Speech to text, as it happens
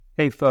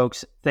Hey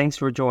folks, thanks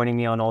for joining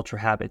me on Ultra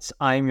Habits.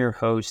 I'm your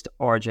host,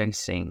 RJ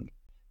Singh.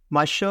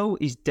 My show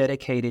is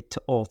dedicated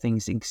to all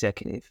things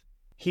executive.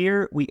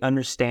 Here we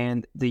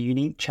understand the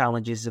unique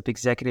challenges of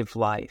executive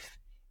life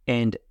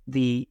and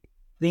the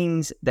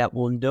things that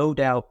will no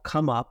doubt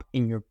come up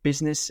in your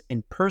business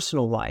and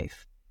personal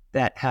life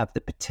that have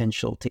the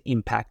potential to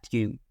impact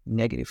you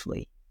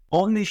negatively.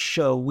 On this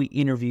show, we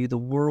interview the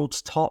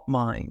world's top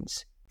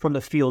minds from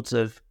the fields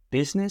of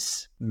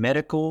business,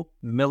 medical,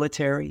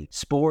 military,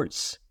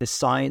 sports, the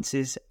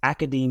sciences,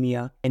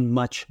 academia, and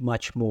much,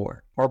 much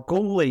more. Our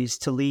goal is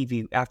to leave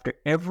you after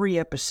every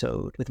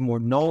episode with more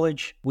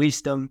knowledge,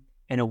 wisdom,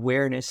 and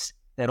awareness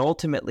that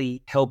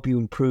ultimately help you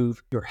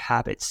improve your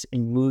habits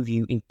and move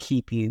you and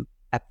keep you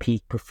at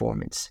peak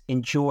performance.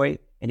 Enjoy.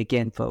 And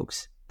again,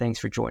 folks, thanks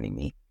for joining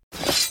me.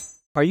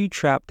 Are you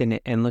trapped in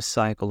an endless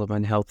cycle of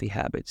unhealthy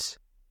habits?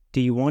 Do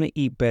you want to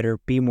eat better,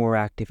 be more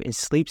active, and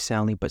sleep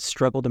soundly, but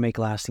struggle to make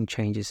lasting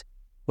changes?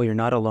 Well, you're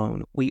not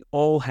alone. We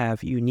all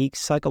have unique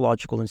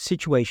psychological and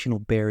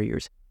situational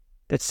barriers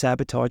that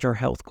sabotage our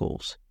health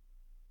goals.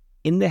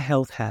 In The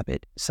Health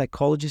Habit,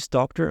 psychologist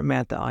Dr.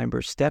 Amantha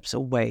Imber steps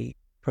away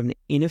from the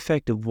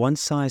ineffective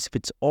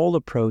one-size-fits-all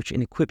approach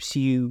and equips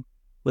you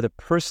with a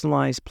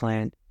personalized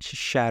plan to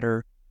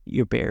shatter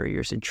your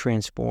barriers and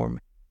transform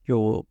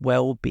your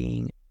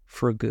well-being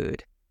for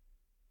good.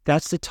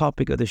 That's the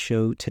topic of the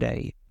show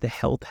today, The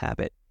Health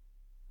Habit.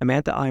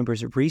 Amantha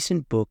Imber's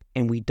recent book,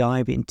 and we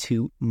dive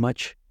into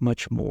much,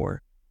 much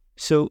more.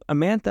 So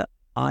Amantha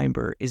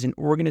Imber is an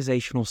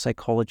organizational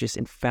psychologist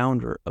and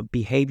founder of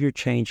behavior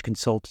change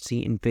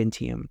consultancy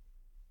Inventium.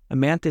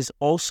 Amantha is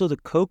also the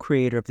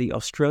co-creator of the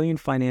Australian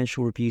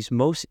Financial Review's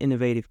Most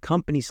Innovative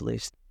Companies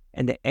list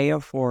and the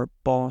AFR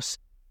Boss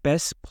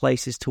Best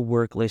Places to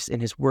Work list,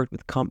 and has worked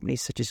with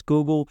companies such as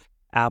Google,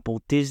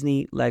 Apple,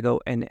 Disney, Lego,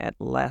 and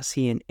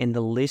Atlassian, and the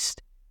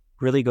list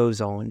really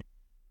goes on.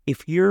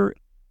 If you're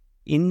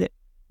in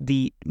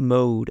the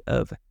mode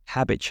of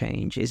habit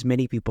change, as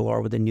many people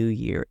are with the new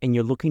year, and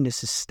you're looking to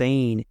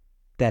sustain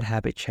that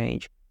habit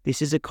change,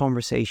 this is a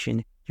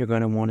conversation you're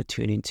going to want to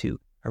tune into.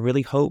 I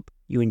really hope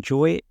you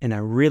enjoy it, and I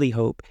really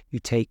hope you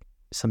take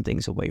some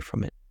things away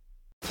from it.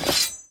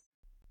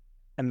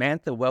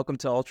 Amantha, welcome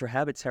to Ultra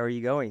Habits. How are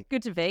you going?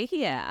 Good to be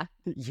here.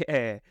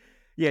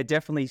 Yeah,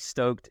 definitely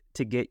stoked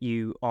to get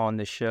you on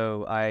the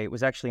show. I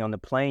was actually on the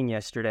plane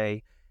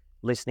yesterday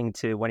listening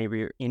to one of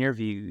your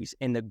interviews,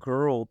 and the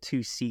girl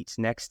 2 seats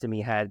next to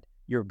me had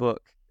your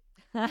book.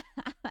 That's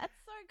so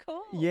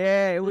cool.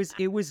 Yeah, it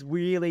was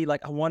really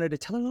like I wanted to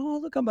tell her, oh,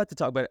 look, I'm about to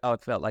talk, but I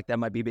felt like that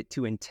might be a bit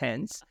too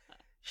intense.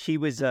 She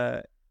was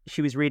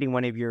reading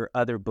one of your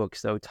other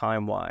books, though,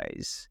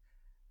 time-wise.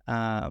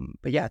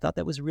 But yeah, I thought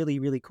that was really,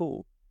 really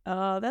cool.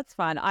 Oh, that's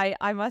fun.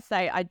 I must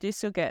say, I do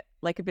still get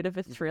like a bit of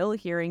a thrill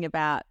hearing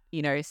about,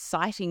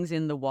 sightings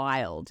in the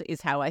wild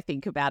is how I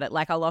think about it.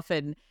 Like I'll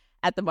often,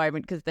 at the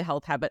moment, because The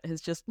Health Habit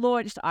has just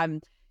launched,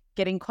 I'm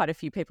getting quite a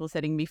few people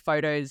sending me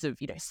photos of,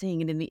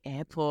 seeing it in the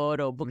airport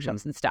or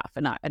bookshops and stuff.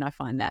 And I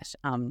find that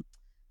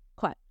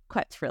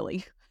quite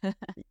thrilling.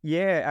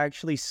 Yeah, I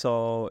actually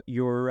saw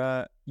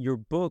your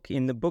book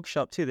in the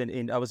bookshop too.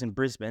 Then I was in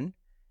Brisbane.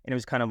 And it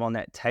was kind of on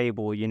that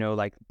table,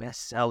 like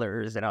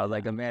bestsellers. And I was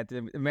like, man,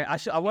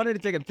 I wanted to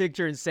take a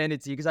picture and send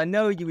it to you because I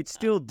know you would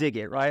still dig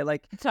it, right?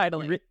 Like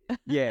Totally.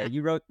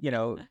 You wrote,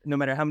 no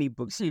matter how many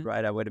books you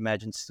write, I would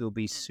imagine still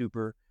be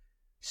super,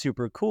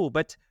 super cool.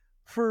 But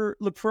for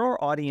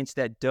our audience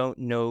that don't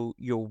know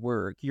your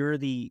work, you're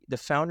the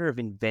founder of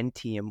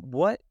Inventium.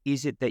 What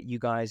is it that you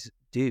guys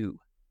do?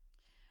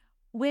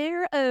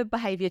 We're a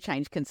behavior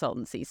change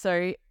consultancy.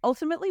 So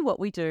ultimately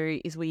what we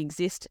do is we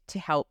exist to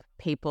help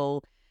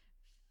people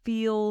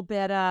feel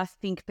better,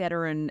 think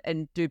better,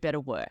 and do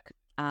better work.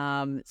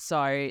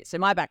 So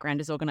my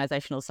background is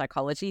organizational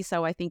psychology.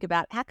 So I think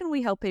about how can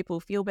we help people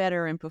feel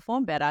better and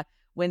perform better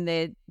when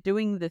they're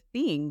doing the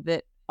thing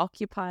that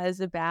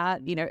occupies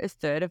about, a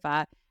third of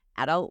our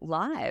adult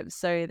lives.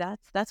 So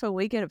that's what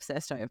we get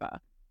obsessed over.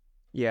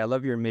 Yeah, I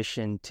love your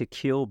mission to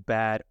kill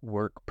bad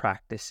work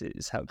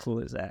practices. How cool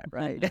is that,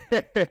 right?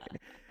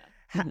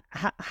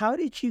 How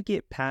did you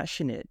get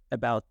passionate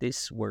about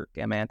this work,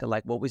 Amantha?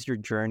 Like, what was your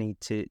journey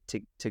to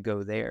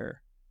go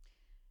there?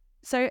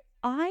 So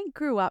I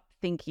grew up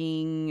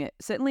thinking,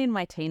 certainly in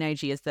my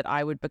teenage years, that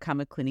I would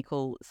become a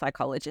clinical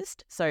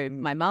psychologist. So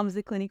my mum's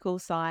a clinical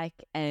psych.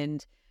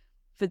 And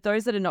for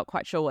those that are not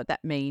quite sure what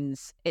that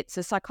means, it's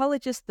a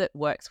psychologist that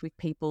works with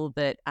people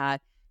that are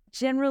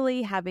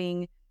generally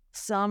having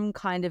some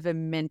kind of a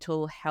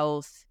mental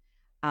health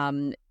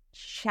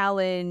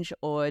challenge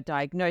or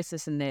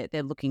diagnosis, and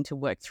they're looking to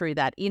work through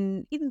that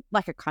in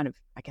like a kind of,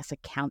 I guess, a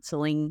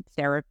counseling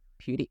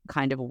therapeutic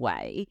kind of a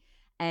way.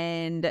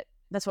 And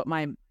that's what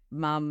my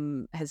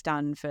mum has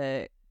done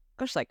for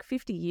like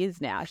 50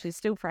 years now. She's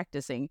still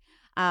practicing.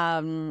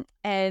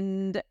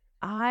 And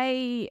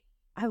I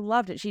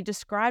loved it. She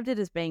described it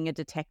as being a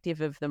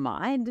detective of the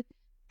mind.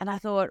 And I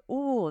thought,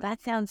 oh,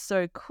 that sounds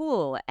so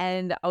cool.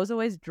 And I was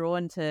always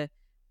drawn to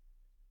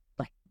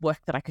like work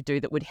that I could do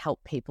that would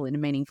help people in a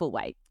meaningful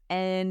way.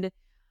 And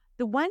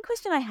The one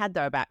question I had,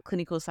 though, about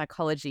clinical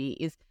psychology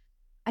is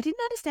I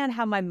didn't understand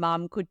how my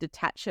mum could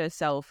detach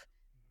herself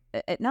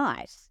at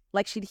night.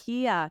 Like she'd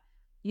hear,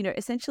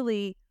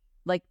 essentially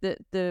like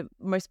the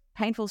most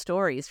painful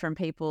stories from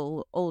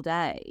people all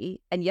day.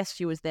 And yes,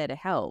 she was there to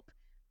help.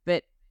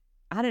 But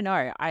I don't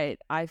know.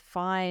 I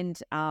find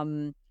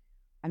I'm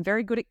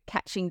very good at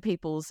catching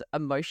people's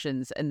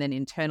emotions and then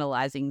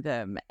internalizing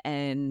them.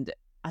 And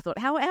I thought,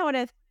 how on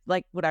earth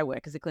would I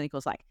work as a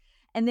clinical psych?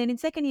 And then in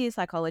second year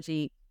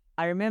psychology,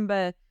 I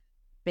remember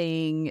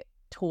being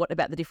taught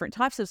about the different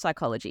types of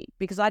psychology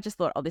because I just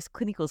thought, oh, this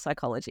clinical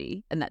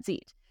psychology and that's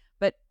it.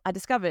 But I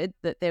discovered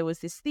that there was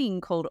this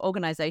thing called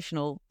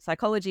organizational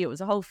psychology. It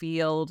was a whole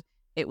field.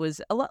 It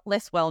was a lot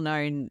less well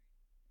known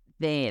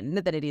then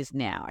than it is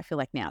now. I feel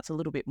like now it's a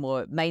little bit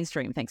more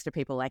mainstream thanks to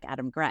people like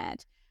Adam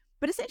Grant.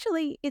 But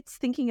essentially, it's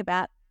thinking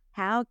about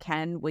how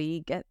can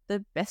we get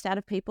the best out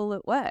of people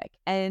at work?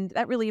 And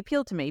that really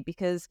appealed to me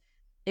because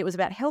it was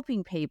about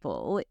helping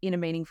people in a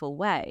meaningful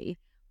way,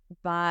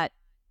 but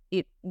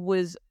it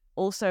was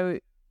also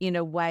in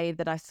a way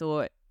that I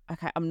thought,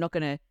 okay, I'm not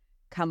going to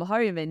come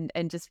home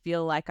and just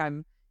feel like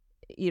I'm,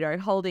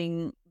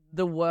 holding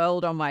the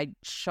world on my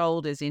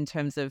shoulders in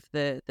terms of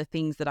the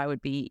things that I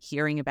would be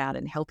hearing about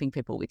and helping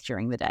people with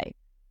during the day.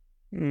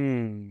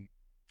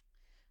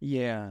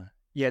 Yeah.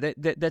 Yeah,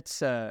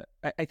 that's I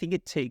think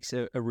it takes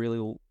a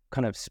really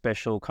kind of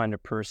special kind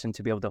of person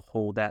to be able to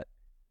hold that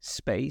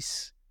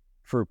space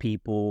for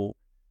people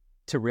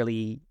to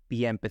really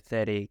be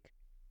empathetic,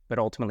 but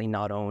ultimately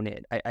not own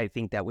it. I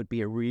think that would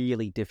be a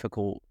really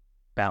difficult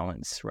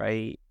balance,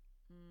 right?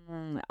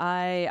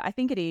 I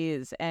think it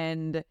is,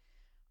 and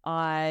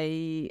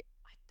I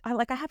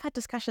have had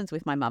discussions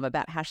with my mum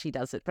about how she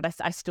does it, but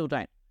I still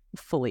don't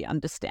fully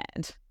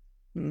understand.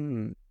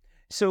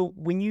 So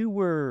when you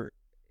were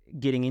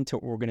getting into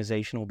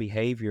organizational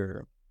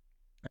behavior,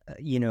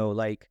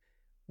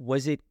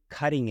 was it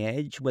cutting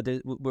edge? Were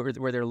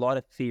there a lot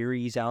of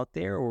theories out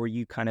there, or were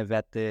you kind of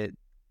at the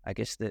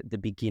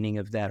beginning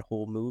of that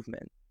whole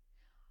movement?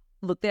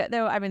 Look,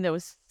 there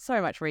was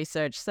so much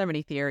research, so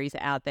many theories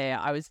out there.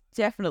 I was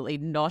definitely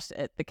not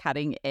at the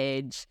cutting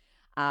edge.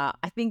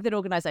 I think that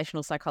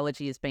organizational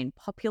psychology has been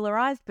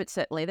popularized, but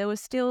certainly there was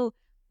still,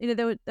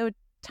 there were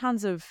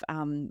tons of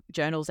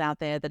journals out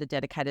there that are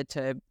dedicated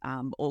to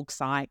org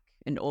psych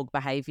and org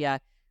behavior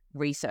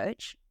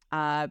research.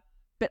 But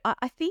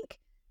I think,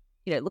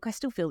 look, I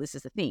still feel this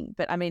is a thing,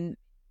 but I mean,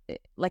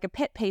 like a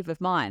pet peeve of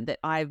mine that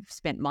I've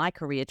spent my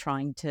career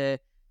trying to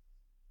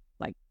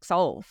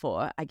solve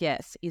for, I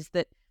guess, is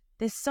that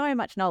there's so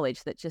much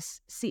knowledge that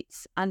just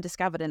sits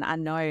undiscovered and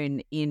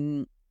unknown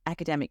in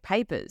academic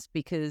papers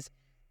because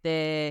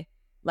they're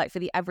for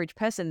the average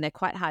person, they're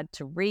quite hard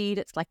to read.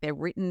 It's like they're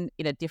written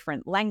in a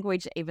different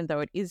language, even though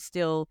it is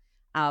still,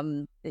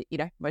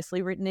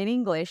 mostly written in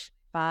English,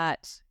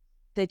 but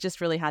they're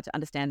just really hard to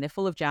understand. They're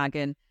full of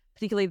jargon,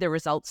 particularly the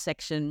results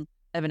section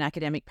of an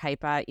academic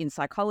paper in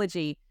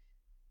psychology.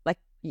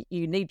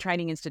 You need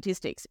training in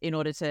statistics in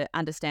order to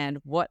understand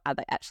what are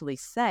they actually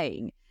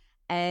saying.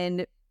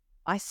 And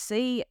I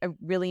see a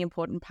really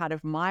important part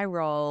of my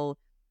role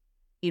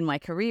in my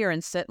career,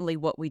 and certainly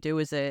what we do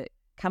as a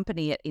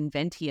company at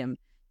Inventium,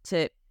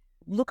 to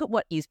look at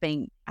what is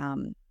being,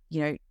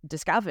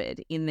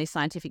 discovered in these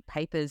scientific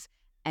papers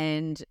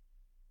and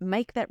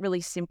make that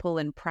really simple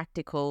and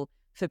practical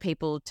for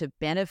people to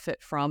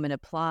benefit from and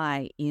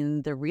apply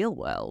in the real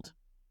world.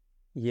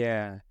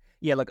 Yeah.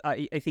 Yeah, look,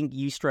 I think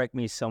you strike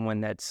me as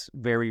someone that's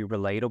very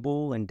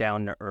relatable and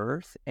down to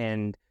earth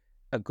and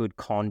a good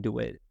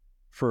conduit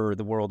for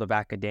the world of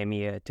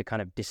academia to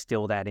kind of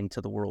distill that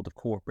into the world of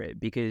corporate.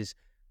 Because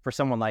for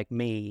someone like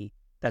me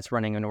that's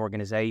running an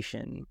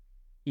organization,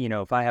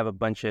 if I have a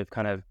bunch of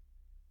kind of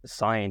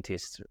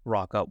scientists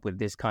rock up with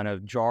this kind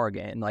of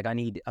jargon, I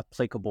need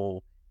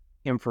applicable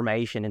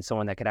information and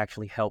someone that could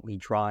actually help me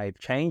drive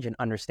change and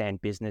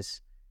understand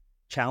business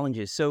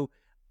challenges. So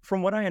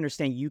from what I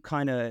understand, you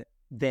kind of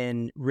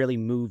then really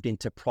moved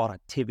into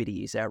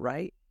productivity. Is that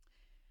right?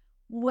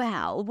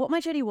 Well, what my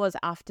journey was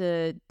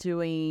after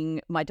doing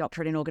my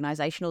doctorate in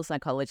organizational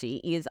psychology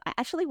is I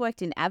actually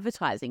worked in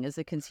advertising as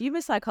a consumer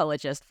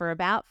psychologist for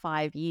about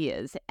 5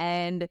 years.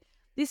 And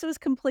this was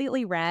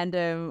completely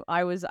random.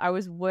 I was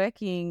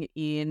working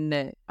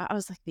I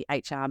was like the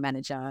HR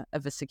manager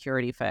of a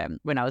security firm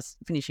when I was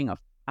finishing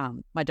off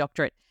my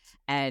doctorate.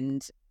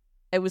 And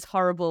it was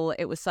horrible.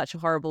 It was such a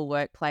horrible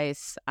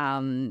workplace.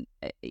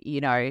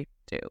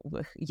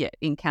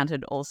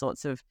 Encountered all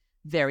sorts of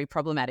very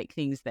problematic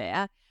things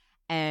there.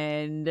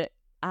 And then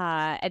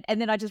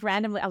I just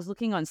randomly, I was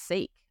looking on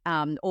Seek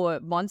or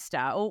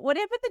Monster or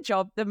whatever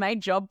the main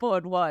job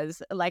board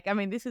was.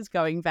 This is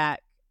going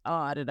back,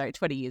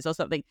 20 years or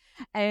something.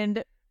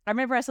 And I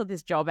remember I saw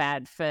this job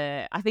ad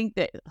for, I think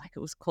that it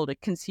was called a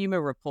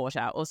consumer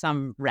reporter or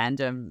some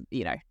random,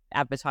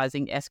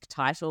 advertising-esque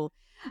title.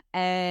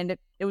 And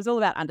it was all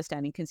about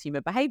understanding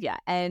consumer behavior.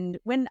 And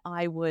when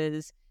I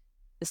was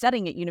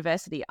studying at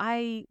university,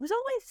 I was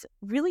always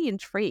really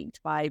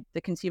intrigued by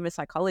the consumer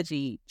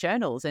psychology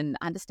journals and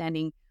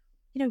understanding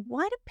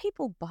why do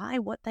people buy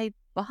what they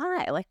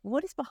buy? Like,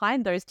 what is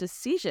behind those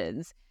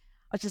decisions?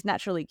 I was just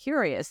naturally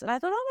curious. And I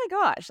thought, oh my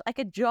gosh, like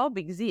a job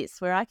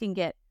exists where I can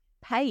get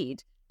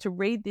paid to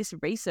read this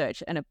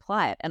research and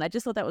apply it. And I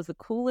just thought that was the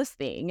coolest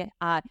thing.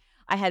 I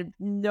had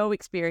no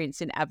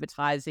experience in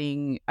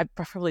advertising. I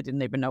probably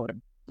didn't even know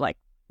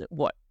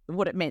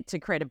what it meant to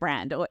create a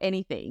brand or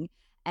anything.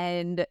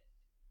 And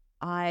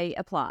I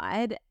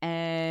applied,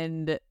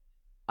 and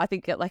I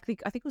think it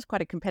was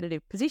quite a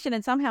competitive position,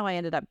 and somehow I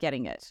ended up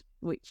getting it,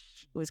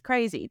 which was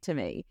crazy to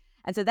me.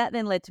 And so that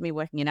then led to me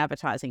working in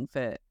advertising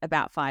for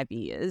about 5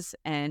 years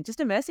and just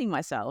immersing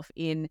myself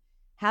in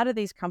how do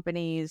these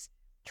companies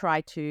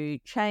try to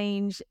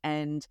change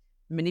and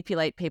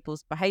manipulate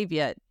people's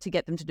behavior to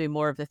get them to do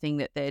more of the thing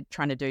that they're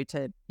trying to do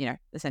to,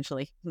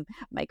 essentially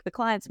make the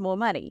clients more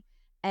money.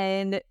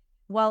 And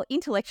while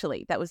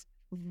intellectually that was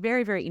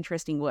very, very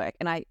interesting work,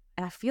 and I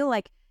feel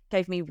like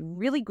gave me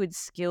really good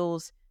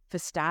skills for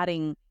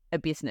starting a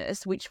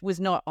business, which was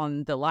not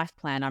on the life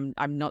plan.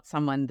 I'm not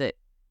someone that,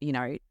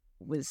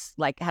 was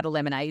like had a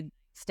lemonade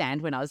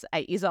stand when I was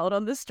 8 years old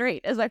on the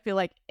street, as I feel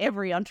like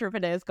every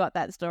entrepreneur's got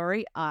that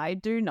story. I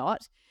do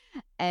not.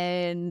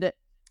 And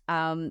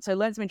so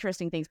learned some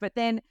interesting things. But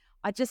then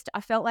I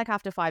felt like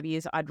after 5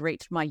 years, I'd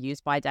reached my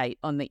use by date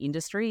on the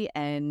industry,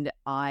 and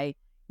I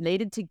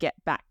needed to get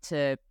back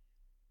to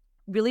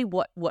really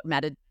what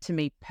mattered to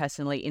me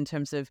personally in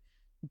terms of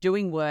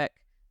doing work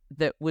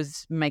that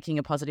was making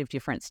a positive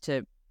difference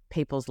to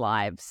people's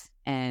lives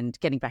and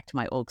getting back to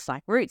my org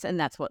psych roots. And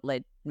that's what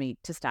led me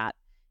to start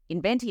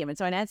Inventium. And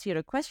so in answer to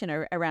your question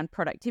around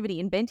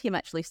productivity, Inventium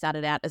actually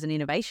started out as an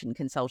innovation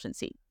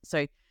consultancy.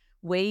 So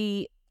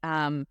we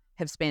have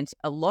spent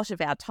a lot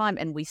of our time,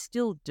 and we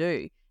still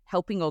do,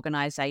 helping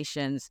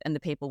organizations and the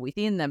people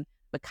within them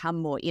become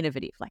more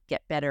innovative, like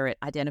get better at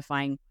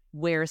identifying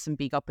where are some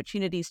big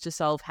opportunities to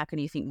solve, how can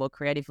you think more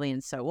creatively,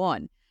 and so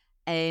on.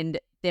 And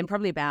then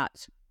probably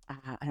about,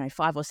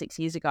 5 or 6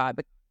 years ago, I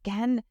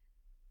began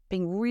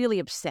being really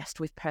obsessed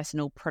with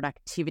personal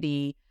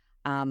productivity.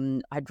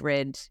 I'd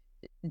read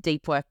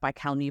Deep Work by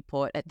Cal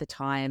Newport at the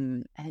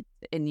time. And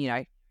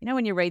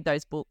when you read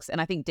those books, and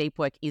I think Deep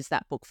Work is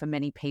that book for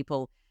many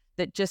people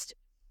that just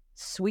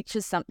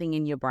switches something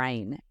in your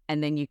brain,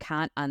 and then you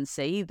can't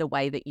unsee the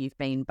way that you've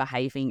been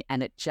behaving.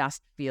 And it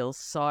just feels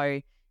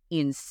so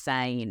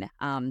insane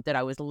that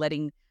I was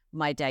letting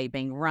my day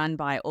being run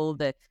by all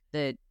the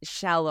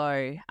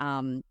shallow,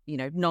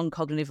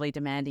 non-cognitively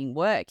demanding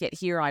work. Yet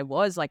here I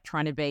was like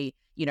trying to be,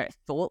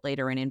 thought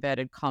leader in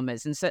inverted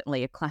commas, and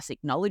certainly a classic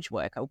knowledge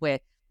worker, where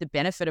the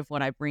benefit of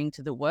what I bring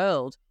to the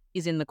world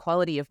is in the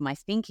quality of my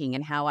thinking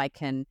and how I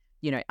can,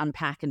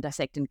 unpack and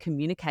dissect and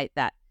communicate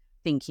that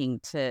thinking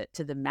to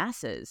the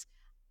masses.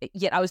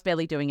 Yet I was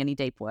barely doing any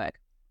deep work.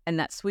 And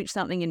that switched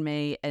something in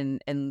me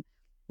and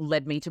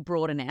led me to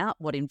broaden out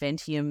what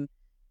Inventium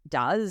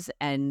does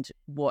and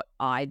what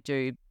I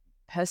do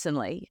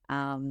personally,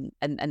 and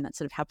that's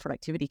sort of how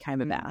productivity came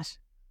about.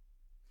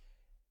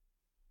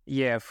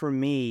 Yeah, for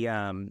me,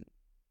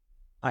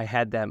 I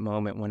had that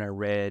moment when I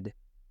read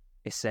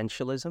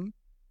Essentialism.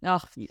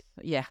 Oh,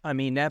 yeah. I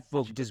mean, that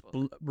book just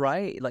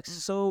right? Like,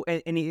 so,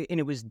 and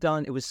it was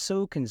done, it was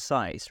so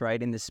concise,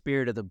 right, in the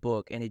spirit of the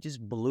book, and it just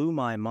blew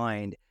my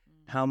mind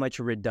how much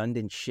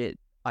redundant shit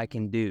I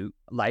can do.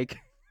 Like,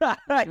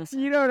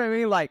 you know what I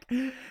mean? Like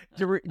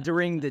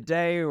during the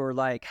day, or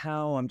like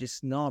how I'm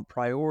just not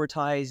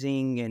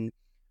prioritizing. And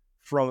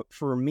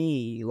for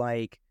me,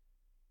 like,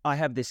 I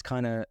have this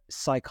kind of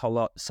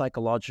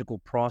psychological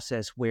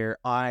process where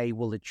I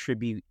will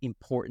attribute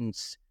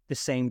the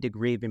same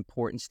degree of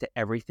importance to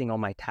everything on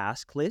my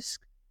task list,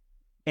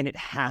 and it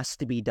has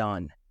to be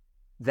done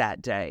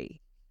that day.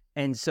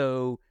 And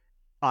so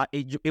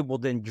it will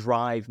then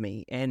drive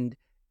me. And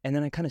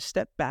then I kind of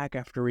stepped back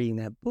after reading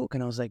that book,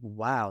 and I was like,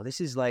 wow, this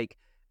is like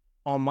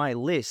on my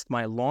list,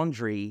 my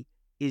laundry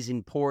is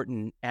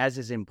important as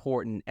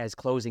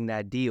closing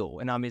that deal.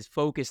 And I'm as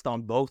focused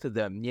on both of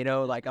them,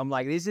 like, I'm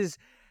like, this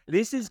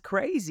is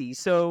crazy.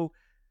 So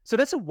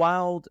that's a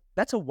wild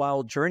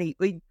journey.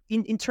 Like,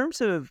 in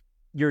terms of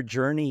your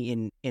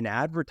journey in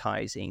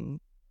advertising,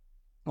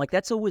 like,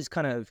 that's always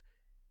kind of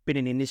been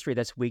an industry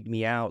that's wigged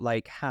me out.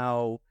 Like,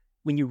 how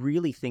when you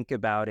really think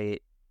about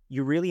it,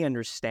 you really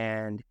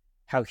understand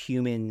how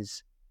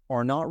humans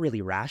are not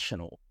really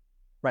rational,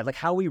 right? Like,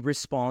 how we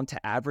respond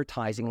to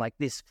advertising, like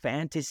this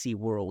fantasy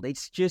world.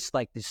 It's just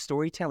like this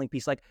storytelling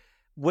piece. Like,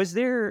 was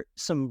there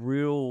some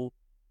real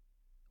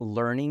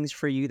learnings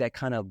for you that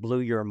kind of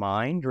blew your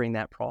mind during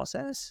that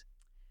process?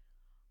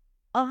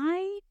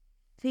 I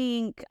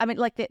think,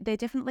 like there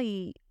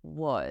definitely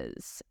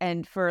was.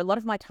 And for a lot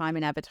of my time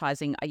in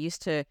advertising, I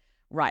used to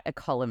write a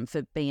column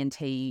for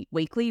B&T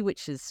Weekly,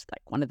 which is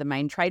like one of the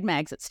main trade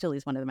mags. It still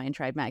is one of the main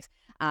trade mags.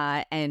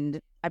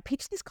 And I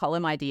pitched this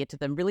column idea to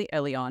them really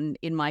early on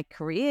in my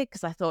career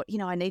because I thought,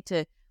 I need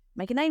to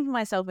make a name for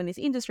myself in this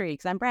industry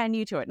because I'm brand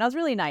new to it. And I was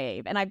really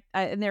naive. And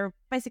and there are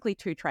basically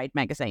 2 trade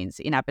magazines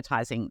in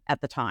advertising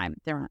at the time.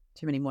 There aren't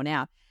too many more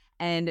now.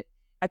 And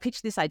I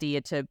pitched this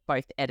idea to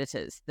both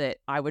editors that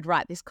I would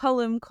write this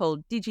column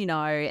called Did You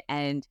Know?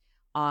 And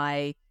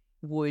I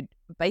would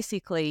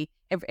basically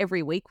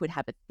every week would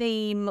have a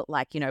theme.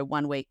 Like,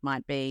 1 week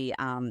might be,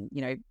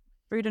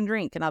 food and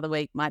drink. Another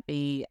week might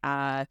be,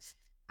 I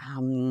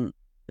don't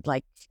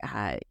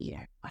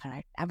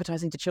know,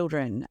 advertising to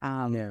children,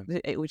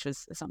 which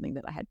was something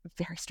that I had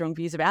very strong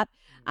views about.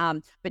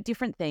 But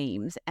different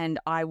themes, and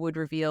I would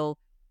reveal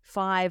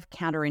 5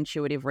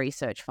 counterintuitive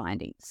research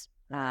findings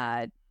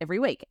every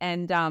week.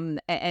 And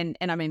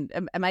I mean,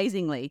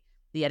 amazingly,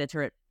 the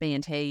editor at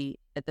B&T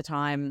at the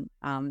time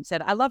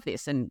said, "I love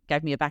this," and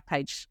gave me a back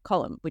page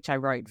column, which I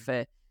wrote for,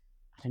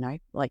 I don't know,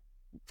 like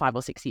 5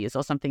 or 6 years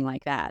or something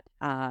like that,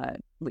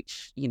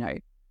 which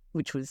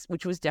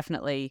was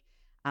definitely,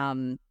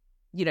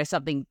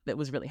 something that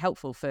was really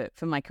helpful for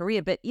my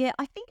career. But yeah,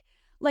 I think,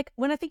 like,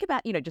 when I think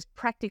about, just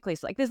practically,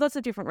 like, there's lots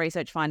of different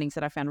research findings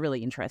that I found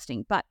really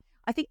interesting, but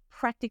I think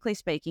practically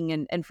speaking,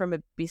 and from a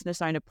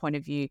business owner point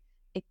of view,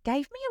 it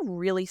gave me a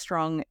really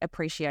strong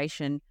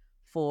appreciation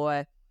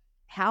for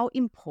how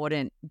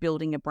important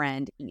building a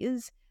brand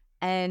is.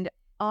 And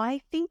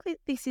I think that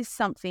this is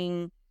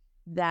something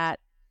that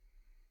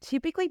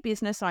typically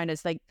business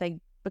owners, they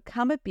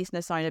become a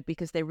business owner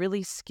because they're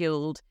really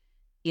skilled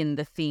in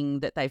the thing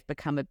that they've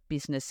become a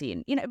business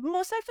in,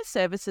 more so for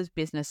services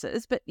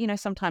businesses, but,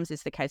 sometimes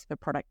it's the case for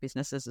product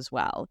businesses as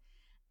well.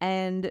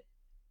 And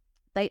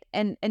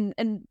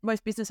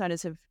most business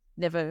owners have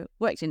never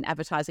worked in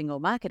advertising or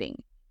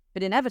marketing,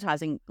 but in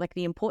advertising, like,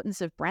 the importance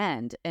of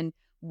brand and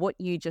what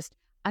you just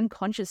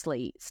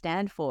unconsciously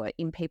stand for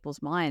in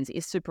people's minds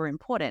is super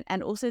important.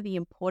 And also the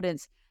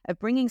importance of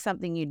bringing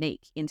something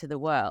unique into the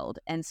world.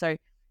 And so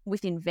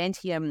with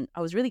Inventium,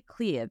 I was really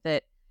clear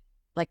that,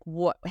 like,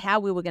 how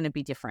we were going to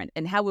be different,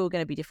 and how we were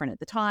going to be different at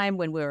the time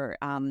when we were,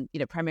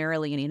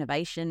 primarily an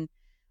innovation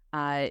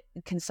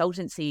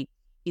consultancy,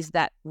 is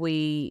that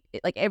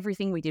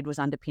everything we did was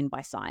underpinned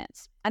by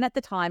science. And at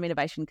the time,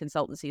 innovation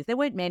consultancies, there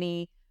weren't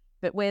many,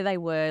 but where they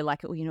were,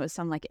 like, it was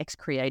some like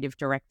ex-creative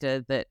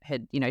director that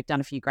had,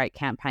 done a few great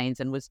campaigns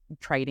and was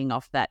trading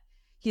off that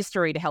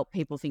history to help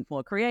people think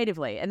more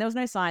creatively. And there was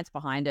no science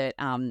behind it,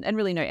 and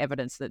really no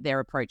evidence that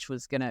their approach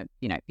was going to,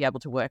 be able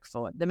to work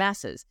for the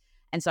masses.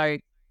 And so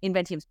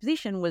Inventium's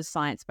position was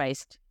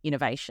science-based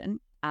innovation.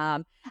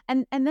 And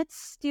that's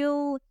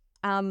still,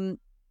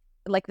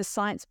 like, the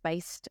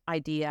science-based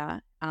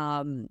idea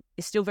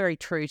is still very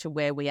true to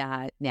where we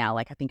are now,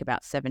 like, I think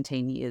about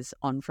 17 years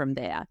on from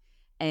there.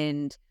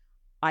 And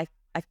I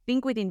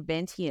think with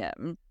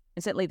Inventium,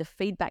 and certainly the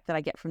feedback that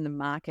I get from the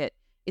market,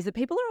 is that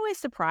people are always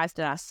surprised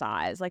at our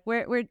size. Like,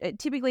 we're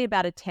typically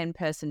about a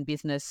 10-person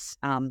business,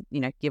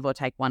 give or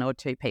take 1 or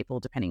 2 people,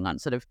 depending on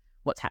sort of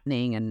what's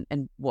happening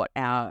and what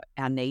our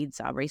needs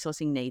are,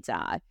 resourcing needs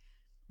are.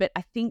 But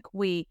I think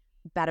we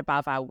bat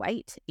above our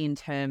weight in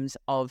terms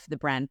of the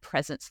brand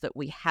presence that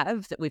we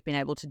have, that we've been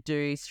able to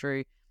do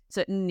through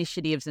certain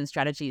initiatives and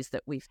strategies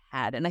that we've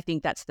had. And I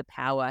think that's the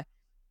power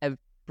of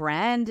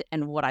brand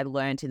and what I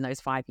learned in those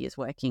 5 years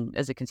working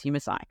as a consumer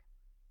psych.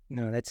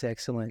 No, that's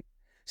excellent.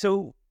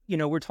 So,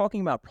 we're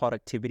talking about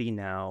productivity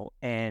now,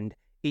 and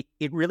it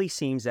really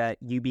seems that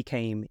you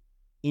became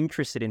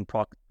interested in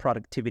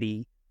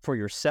productivity for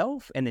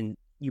yourself, and then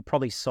you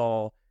probably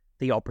saw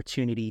the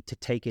opportunity to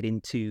take it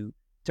into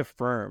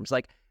firms.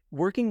 Like,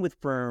 working with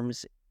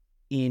firms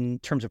in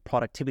terms of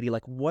productivity,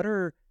 like, what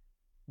are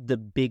the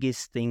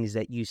biggest things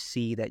that you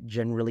see that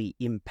generally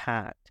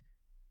impact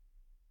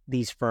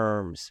these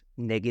firms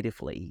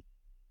negatively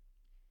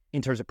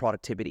in terms of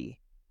productivity?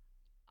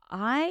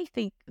 I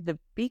think the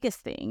biggest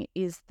thing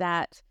is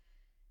that,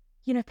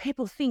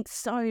 people think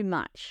so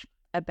much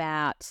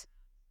about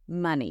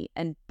money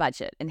and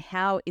budget and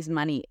how is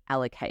money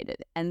allocated,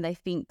 and they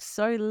think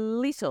so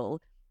little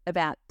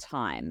about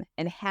time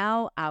and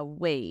how are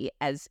we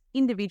as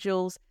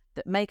individuals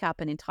that make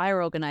up an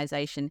entire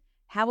organization,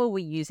 how are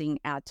we using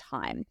our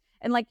time?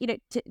 And, like,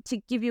 to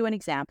give you an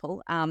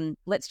example,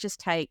 let's just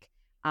take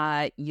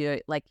your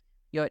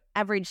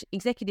average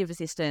executive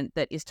assistant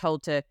that is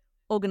told to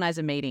organize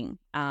a meeting,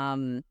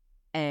 and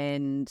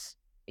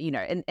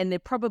they're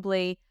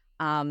probably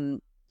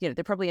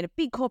they're probably in a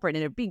big corporate,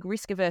 in a big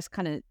risk averse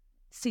kind of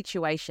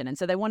situation, and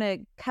so they want to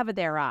cover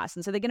their ass,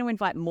 and so they're going to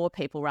invite more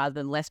people rather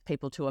than less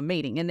people to a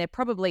meeting, and they're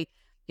probably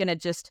going to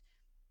just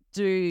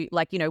do,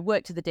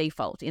 work to the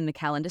default in the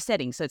calendar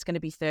setting, so it's going to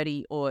be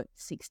 30 or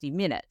 60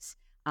 minutes,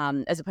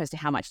 as opposed to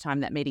how much time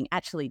that meeting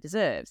actually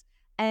deserves.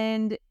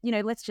 And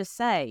let's just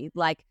say,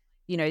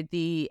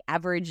 the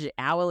average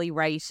hourly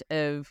rate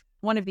of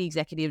one of the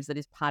executives that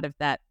is part of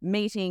that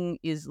meeting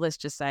is, let's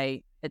just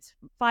say, it's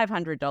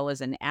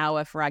 $500 an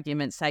hour for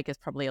argument's sake. It's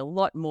probably a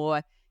lot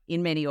more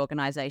in many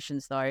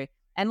organizations, though.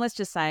 And let's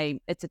just say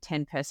it's a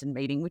 10-person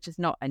meeting, which is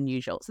not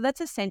unusual. So that's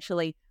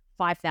essentially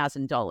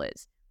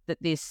 $5,000 that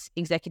this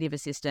executive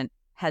assistant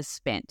has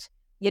spent.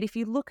 Yet if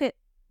you look at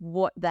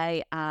what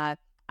they have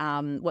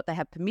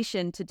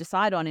permission to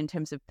decide on in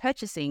terms of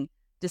purchasing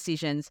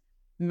decisions,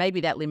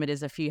 maybe that limit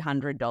is a few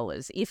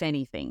 $100s, if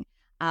anything.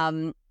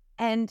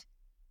 And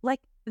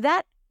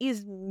that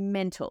is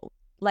mental.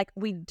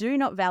 We do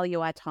not value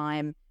our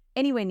time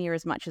anywhere near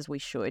as much as we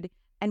should.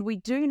 And we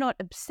do not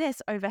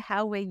obsess over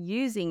how we're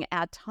using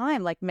our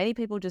time. Like many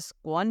people just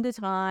squander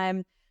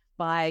time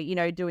by,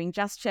 doing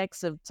just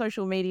checks of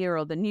social media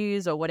or the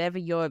news or whatever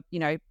your,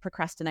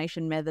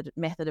 procrastination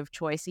method of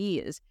choice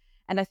is.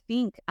 And I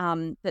think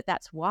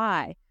that's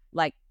why,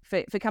 like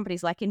for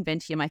companies like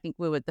Inventium, I think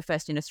we were the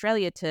first in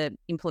Australia to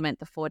implement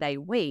the 4-day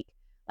week.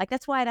 Like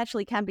that's why it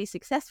actually can be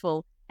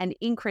successful and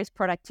increase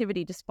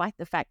productivity despite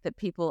the fact that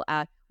people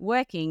are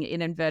working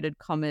in inverted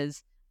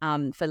commas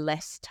for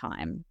less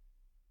time.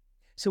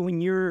 So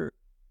when you're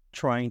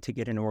trying to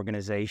get an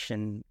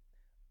organization,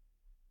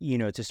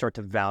 to start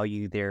to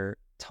value their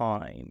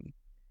time,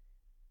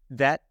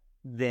 that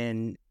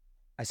then,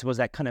 I suppose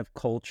that kind of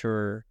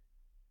culture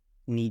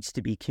needs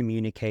to be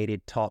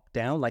communicated top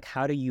down. Like,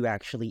 how do you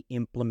actually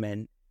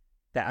implement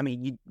that? I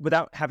mean,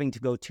 without having to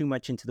go too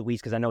much into the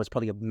weeds, because I know it's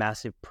probably a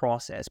massive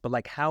process, but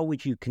like, how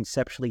would you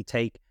conceptually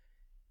take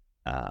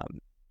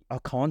a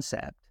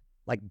concept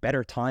like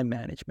better time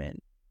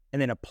management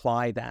and then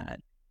apply that,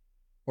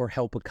 or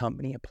help a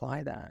company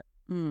apply that?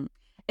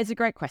 It's a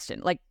great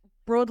question. Like,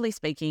 broadly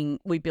speaking,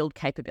 we build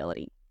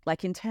capability.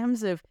 Like in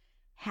terms of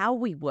how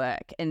we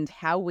work and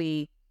how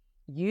we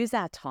use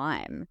our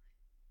time,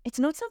 it's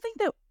not something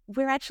that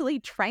we're actually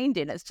trained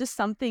in. It's just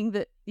something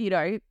that,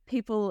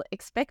 people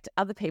expect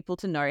other people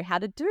to know how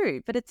to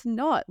do, but it's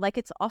not. Like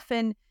it's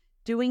often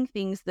doing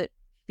things that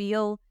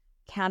feel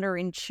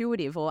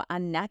counterintuitive or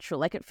unnatural.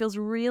 Like it feels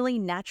really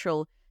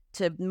natural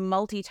to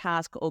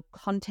multitask or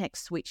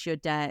context switch your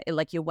day,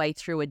 like your way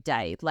through a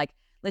day. Like,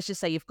 let's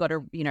just say you've got a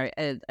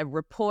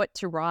report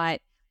to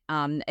write,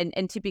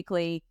 and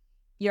typically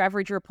your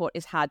average report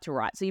is hard to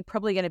write. So you're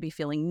probably going to be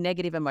feeling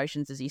negative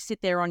emotions as you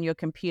sit there on your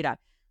computer,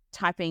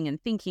 typing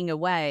and thinking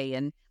away,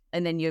 and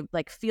then you're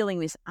like feeling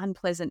this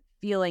unpleasant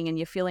feeling and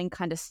you're feeling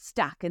kind of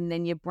stuck, and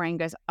then your brain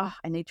goes, oh,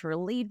 I need to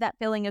relieve that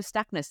feeling of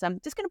stuckness. I'm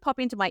just going to pop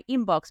into my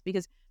inbox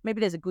because maybe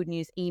there's a good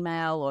news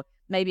email, or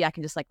maybe I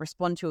can just like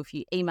respond to a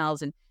few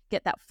emails and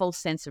get that false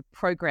sense of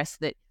progress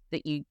that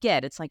you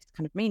get. It's like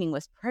kind of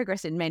meaningless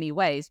progress in many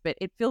ways, but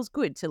it feels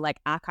good to like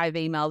archive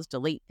emails,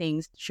 delete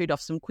things, shoot off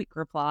some quick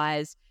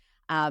replies.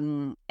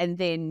 And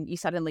then you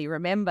suddenly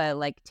remember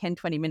like 10,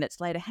 20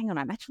 minutes later, hang on,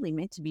 I'm actually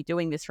meant to be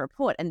doing this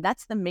report. And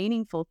that's the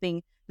meaningful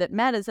thing that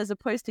matters, as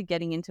opposed to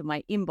getting into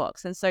my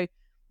inbox. And so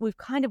we've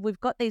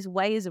got these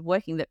ways of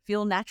working that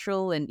feel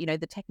natural. And,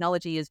 the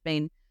technology has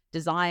been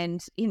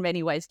designed in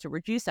many ways to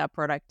reduce our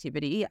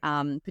productivity,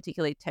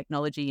 particularly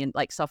technology and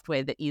like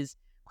software that is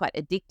quite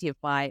addictive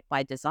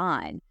by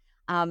design.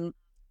 And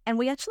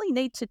we actually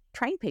need to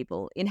train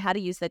people in how to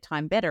use their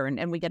time better.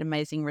 And we get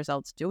amazing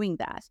results doing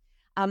that.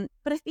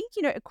 But I think,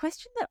 a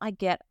question that I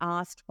get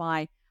asked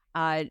by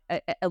a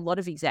lot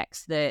of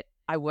execs that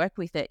I work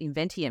with at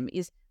Inventium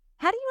is,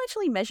 how do you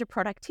actually measure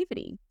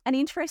productivity? And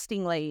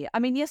interestingly, I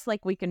mean, yes,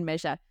 like we can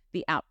measure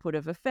the output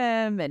of a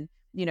firm, and,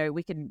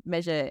 we can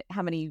measure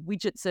how many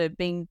widgets are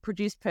being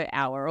produced per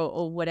hour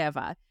or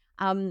whatever.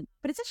 But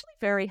it's actually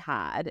very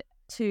hard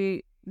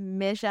to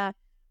measure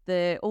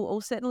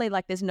or certainly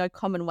like there's no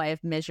common way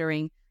of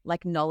measuring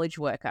like knowledge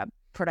worker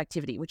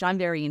productivity, which I'm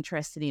very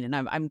interested in.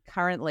 And I'm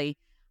currently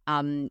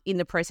in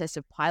the process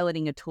of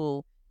piloting a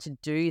tool to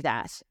do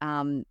that,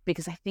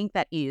 because I think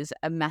that is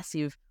a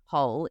massive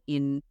hole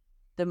in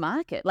the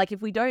market. Like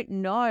if we don't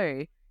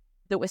know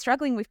that we're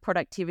struggling with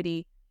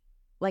productivity,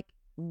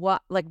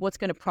 what's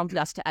going to prompt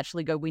us to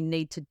actually go, we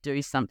need to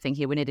do something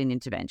here, we need an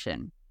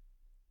intervention.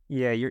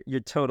 Yeah, you're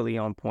totally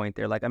on point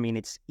there. Like, I mean,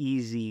 it's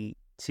easy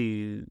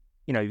to,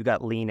 you've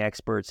got lean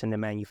experts in the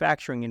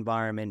manufacturing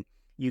environment.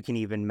 You can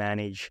even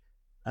manage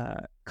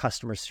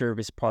customer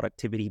service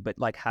productivity, but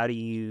like, how do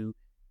you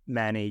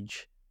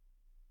manage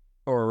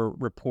or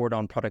report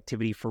on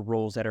productivity for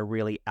roles that are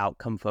really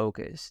outcome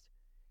focused?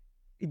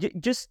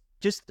 Just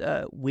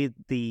with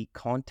the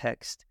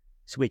context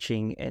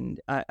switching,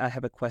 and I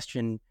have a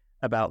question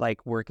about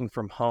like working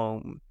from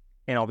home,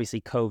 and obviously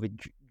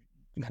COVID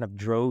kind of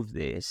drove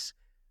this.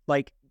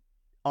 Like,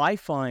 I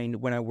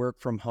find when I work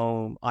from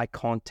home, I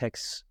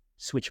context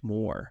switch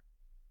more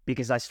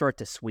because I start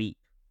to sweep,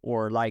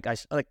 or like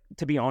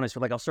to be honest,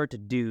 like I'll start to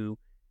do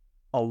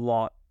a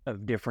lot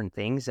of different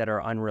things that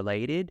are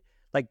unrelated.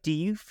 Like, do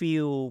you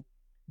feel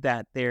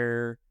that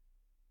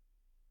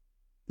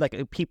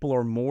people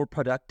are more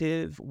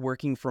productive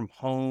working from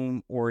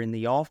home or in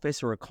the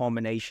office, or a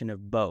combination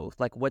of both?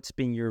 Like, what's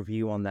been your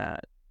view on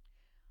that?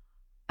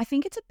 I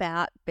think it's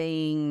about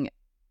being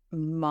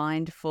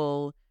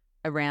mindful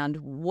around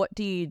what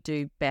do you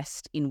do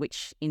best in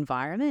which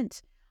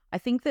environment. I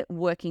think that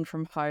working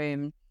from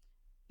home,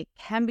 it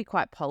can be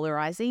quite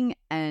polarizing,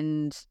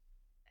 and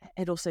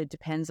it also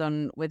depends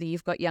on whether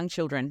you've got young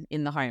children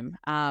in the home,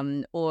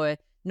 or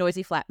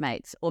noisy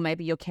flatmates, or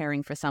maybe you're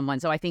caring for someone.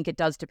 So I think it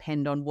does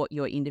depend on what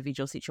your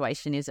individual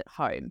situation is at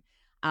home.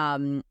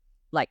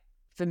 Like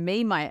for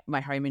me, my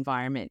home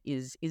environment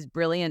is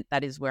brilliant.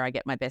 That is where I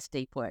get my best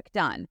deep work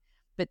done.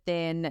 But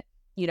then,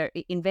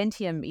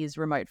 Inventium is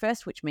remote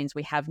first, which means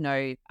we have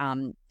no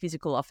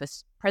physical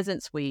office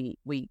presence. We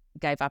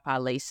gave up our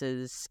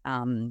leases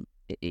in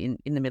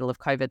the middle of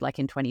COVID, like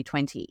in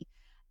 2020.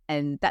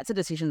 And that's a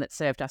decision that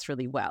served us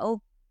really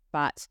well.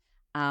 But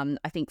I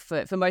think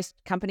for most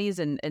companies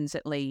and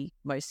certainly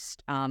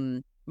most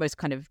kind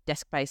of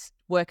desk-based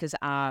workers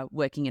are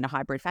working in a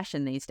hybrid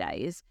fashion these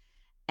days.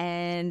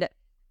 And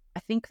I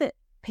think that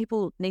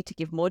people need to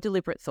give more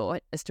deliberate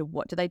thought as to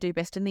what do they do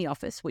best in the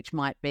office, which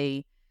might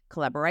be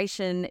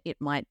collaboration. It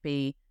might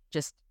be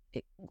just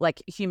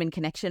like human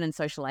connection and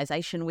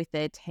socialization with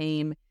their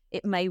team.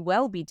 It may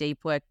well be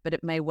deep work, but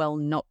it may well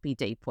not be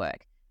deep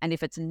work. And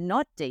if it's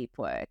not deep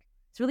work,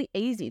 it's really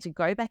easy to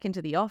go back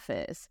into the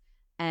office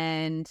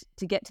and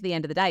to get to the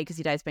end of the day, because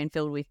your day's been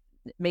filled with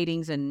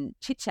meetings and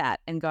chit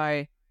chat, and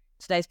go,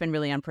 today's been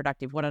really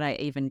unproductive. What did I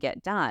even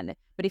get done?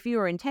 But if you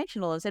were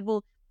intentional and said,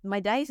 well, my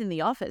days in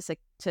the office are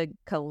to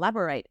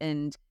collaborate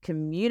and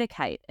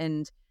communicate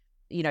and,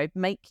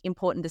 make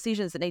important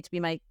decisions that need to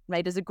be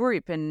made as a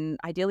group and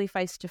ideally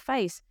face to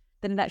face,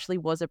 then it actually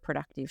was a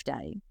productive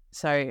day.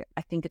 So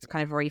I think it's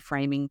kind of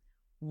reframing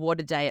what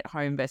a day at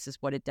home versus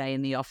what a day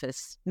in the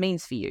office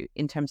means for you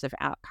in terms of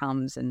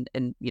outcomes and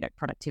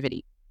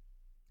productivity.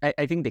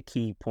 I think the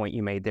key point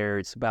you made there,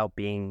 it's about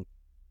being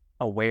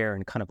aware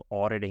and kind of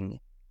auditing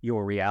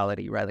your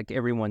reality, right? Like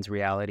everyone's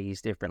reality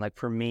is different. Like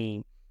for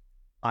me,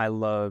 I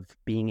love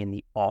being in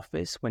the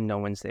office when no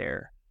one's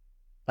there,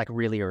 like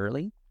really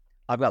early.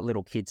 I've got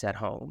little kids at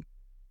home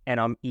and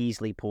I'm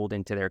easily pulled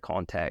into their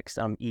context.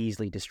 I'm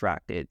easily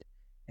distracted.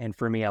 And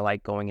for me, I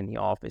like going in the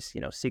office,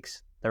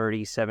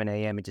 6:30, 7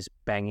 a.m. and just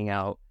banging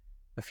out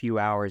a few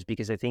hours,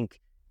 because I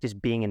think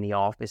just being in the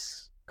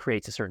office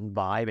creates a certain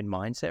vibe and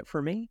mindset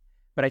for me.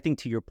 But I think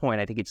to your point,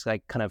 I think it's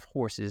like kind of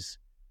horses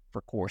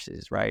for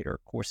courses, right?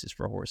 Or courses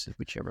for horses,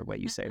 whichever way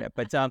you say that.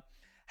 But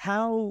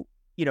how,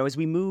 as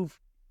we move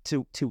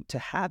to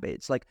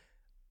habits, like,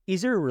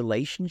 is there a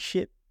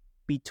relationship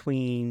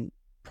between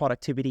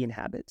productivity and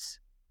habits?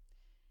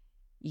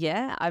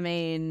 Yeah, I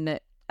mean,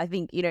 I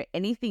think,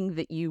 anything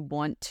that you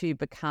want to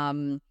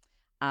become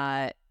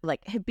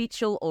like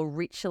habitual or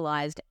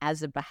ritualized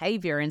as a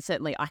behavior, and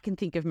certainly I can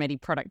think of many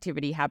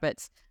productivity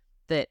habits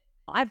that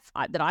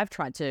I've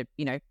tried to,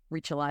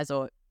 ritualize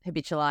or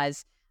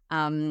habitualize.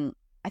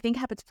 I think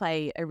habits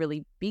play a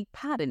really big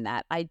part in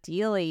that.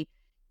 Ideally,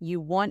 you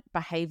want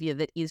behavior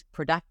that is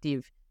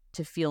productive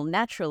to feel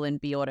natural and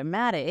be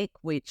automatic,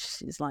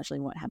 which is largely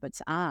what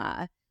habits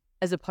are,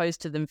 as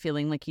opposed to them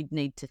feeling like you'd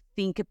need to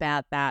think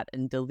about that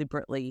and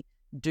deliberately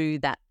do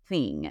that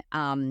thing.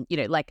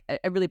 Like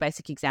a really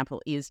basic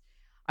example is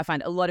I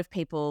find a lot of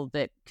people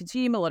that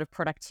consume a lot of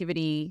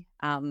productivity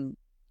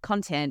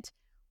content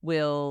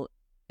will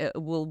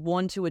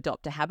want to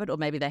adopt a habit, or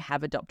maybe they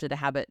have adopted a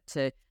habit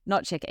to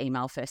not check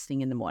email first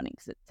thing in the morning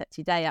because it sets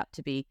your day up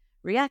to be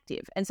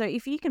reactive. And so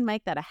if you can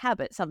make that a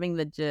habit, something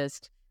that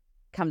just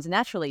comes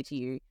naturally to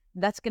you,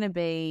 that's going to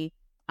be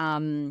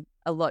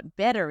a lot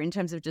better in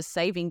terms of just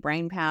saving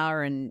brain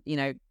power and,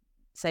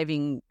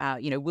 saving,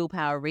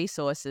 willpower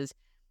resources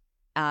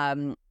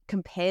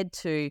compared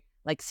to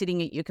like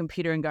sitting at your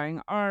computer and going,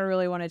 oh, I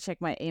really want to check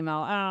my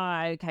email.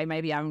 Oh, okay,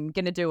 maybe I'm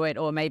going to do it,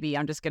 or maybe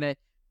I'm just going to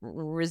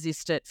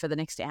resist it for the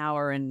next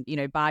hour and,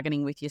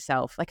 bargaining with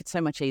yourself. Like, it's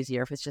so much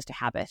easier if it's just a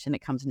habit and it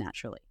comes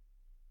naturally.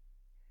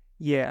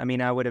 Yeah, I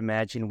mean, I would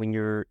imagine when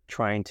you're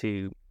trying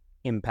to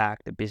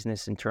impact a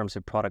business in terms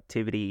of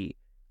productivity,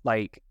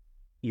 like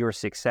your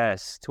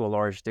success to a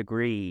large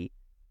degree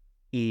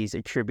is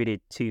attributed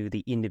to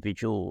the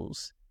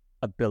individual's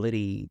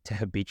ability to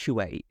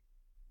habituate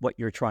what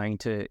you're trying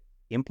to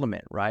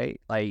implement, right?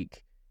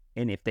 Like,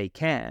 and if they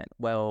can't,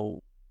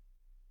 well,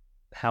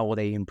 how will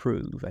they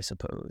improve, I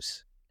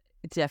suppose?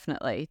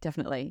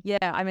 Definitely. Yeah.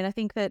 I mean, I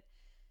think that,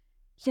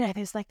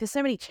 there's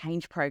so many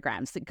change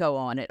programs that go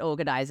on at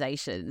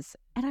organizations.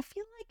 And I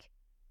feel like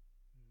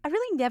I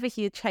really never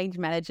hear change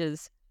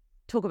managers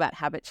talk about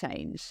habit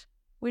change,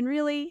 when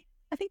really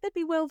I think they'd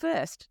be well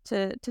versed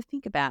to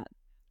think about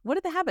what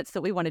are the habits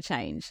that we want to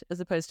change, as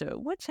opposed to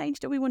what change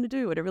do we want to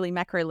do at a really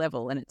macro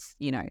level. And it's,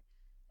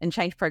 and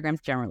change programs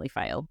generally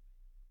fail.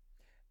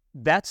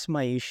 That's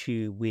my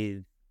issue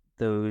with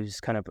those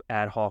kind of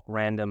ad hoc,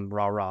 random,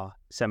 rah-rah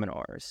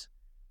seminars,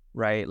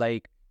 right?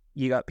 Like,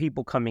 you got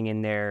people coming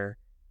in there,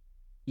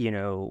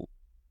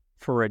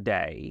 for a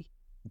day,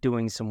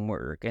 doing some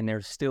work, and they're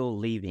still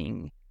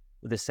leaving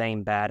with the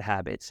same bad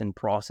habits and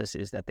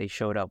processes that they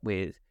showed up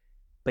with.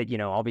 But,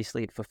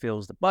 obviously it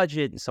fulfills the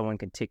budget and someone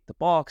can tick the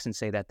box and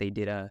say that they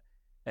did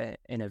an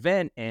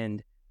event,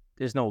 and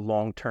there's no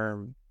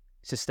long-term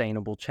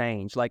sustainable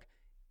change. Like,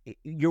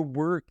 your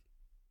work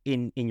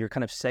in your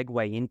kind of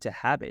segue into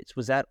habits,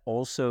 was that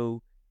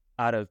also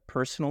out of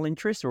personal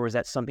interest, or was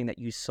that something that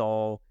you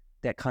saw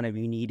that kind of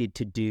you needed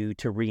to do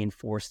to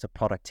reinforce the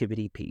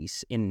productivity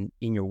piece in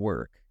your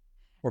work,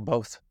 or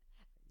both?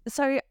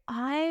 So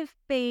I've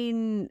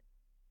been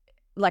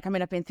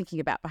thinking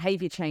about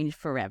behavior change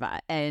forever,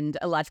 and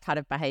a large part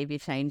of behavior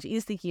change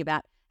is thinking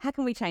about how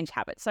can we change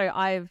habits. So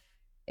I've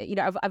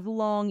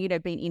long,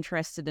 been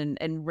interested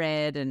and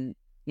read and,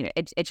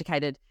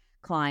 educated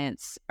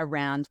clients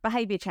around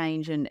behavior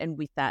change, and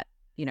with that,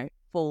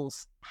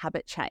 falls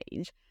habit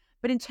change.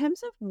 But in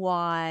terms of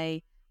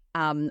why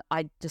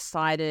I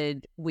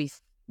decided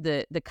with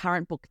the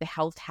current book, The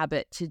Health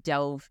Habit, to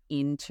delve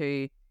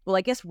into, well,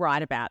 I guess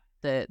write about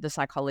the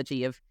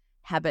psychology of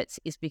habits,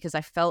 is because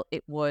I felt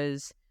it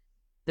was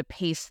the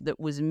piece that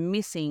was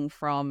missing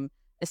from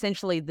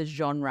essentially the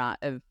genre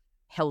of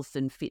health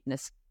and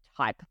fitness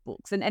type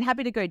books. And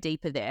happy to go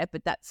deeper there,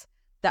 but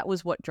that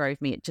was what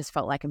drove me. It just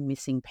felt like a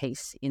missing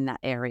piece in that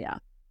area.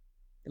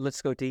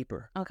 Let's go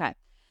deeper. Okay.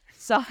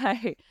 So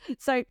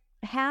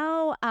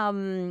how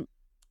I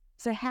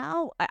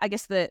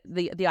guess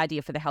the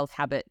idea for The Health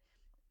Habit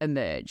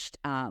emerged,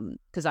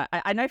 because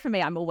I know for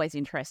me, I'm always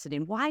interested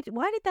in why did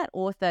that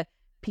author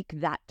pick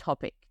that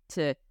topic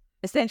to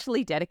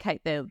essentially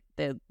dedicate their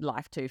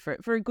life to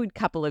for a good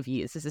couple of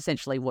years, is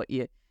essentially what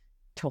you're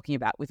talking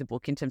about with a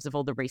book in terms of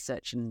all the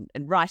research and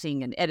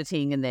writing and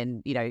editing, and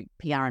then, you know,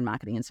 PR and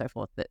marketing and so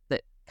forth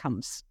that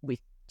comes with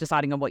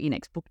deciding on what your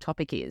next book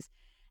topic is.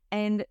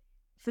 And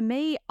for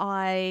me,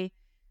 I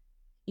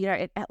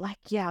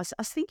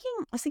was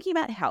thinking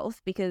about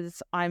health,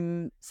 because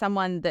I'm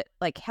someone that,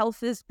 like, health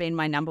has been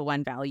my number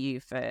one value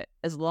for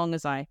as long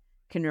as I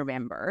can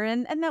remember.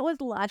 And that was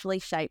largely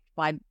shaped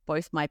by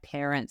both my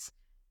parents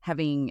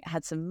having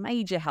had some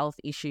major health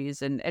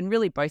issues, and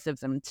really both of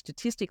them,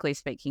 statistically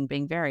speaking,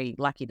 being very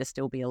lucky to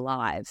still be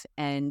alive.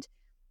 And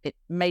it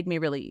made me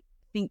really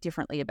think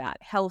differently about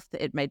health.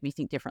 It made me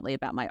think differently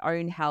about my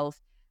own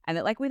health, and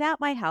that, like, without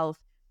my health,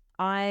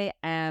 I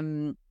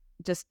am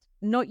just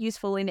not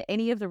useful in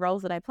any of the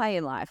roles that I play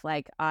in life.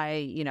 Like,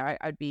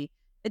 I'd be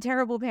a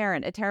terrible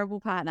parent, a terrible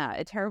partner,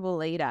 a terrible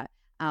leader,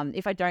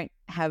 if I don't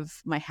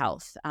have my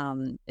health,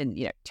 and,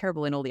 you know,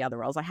 terrible in all the other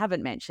roles I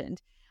haven't mentioned.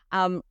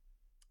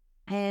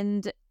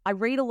 And I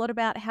read a lot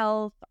about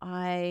health.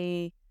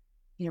 I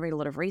read a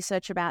lot of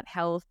research about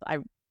health.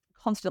 I'm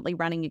constantly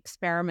running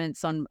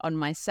experiments on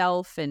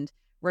myself and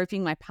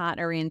roping my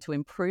partner in to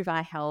improve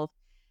our health.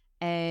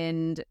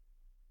 And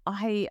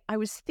I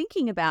was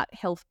thinking about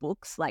health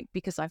books, like,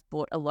 because I've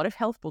bought a lot of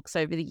health books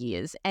over the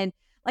years. And,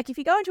 like, if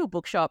you go into a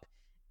bookshop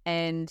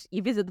and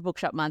you visit the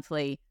bookshop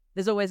monthly,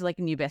 there's always, like,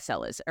 new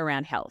bestsellers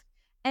around health.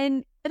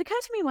 And it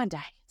occurred to me one day,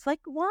 it's like,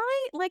 why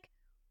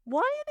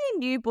are there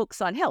new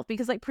books on health?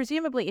 Because, like,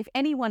 presumably if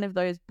any one of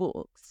those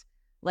books,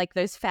 like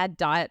those fad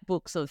diet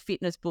books or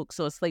fitness books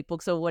or sleep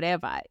books or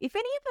whatever, if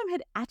any of them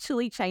had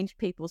actually changed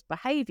people's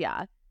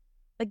behavior,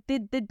 like,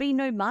 there'd be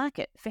no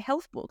market for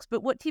health books.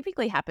 But what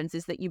typically happens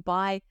is that you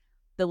buy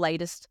the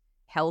latest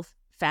health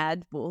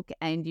fad book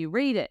and you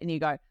read it and you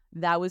go,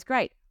 that was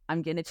great,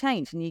 I'm going to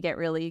change. And you get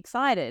really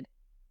excited,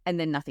 and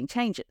then nothing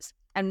changes.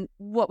 And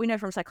what we know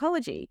from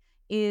psychology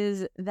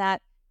is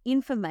that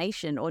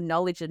information or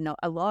knowledge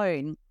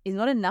alone is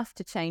not enough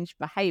to change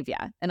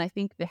behavior. And I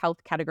think the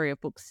health category of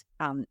books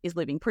is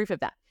living proof of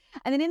that.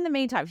 And then in the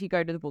meantime, if you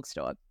go to the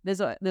bookstore, there's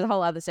a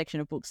whole other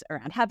section of books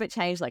around habit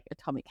change, like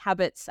Atomic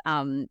Habits,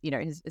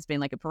 has been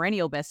like a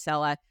perennial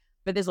bestseller.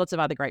 But there's lots of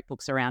other great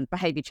books around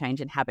behavior change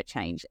and habit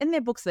change. And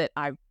they're books that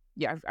I've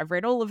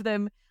read all of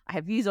them. I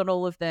have views on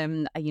all of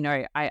them. I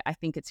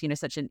think it's,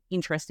 such an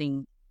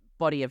interesting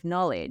body of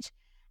knowledge.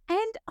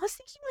 And I was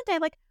thinking one day,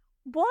 like,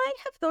 why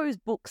have those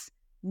books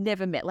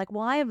never met? Like,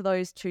 why have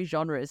those two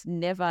genres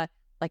never,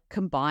 like,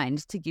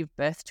 combined to give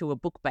birth to a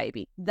book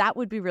baby? That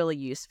would be really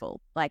useful.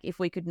 Like, if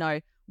we could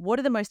know what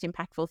are the most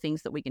impactful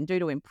things that we can do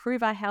to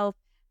improve our health,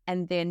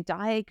 and then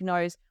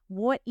diagnose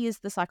what is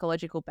the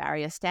psychological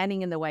barrier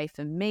standing in the way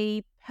for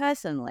me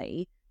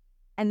personally,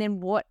 and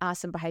then what are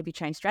some behavior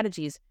change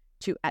strategies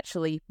to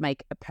actually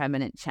make a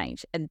permanent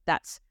change. And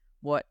that's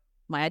what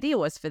my idea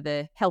was for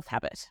The Health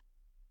Habit.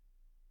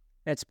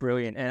 That's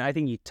brilliant. And I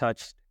think you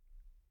touched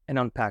and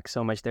unpacked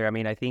so much there. I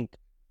mean, I think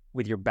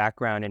with your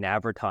background in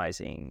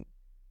advertising,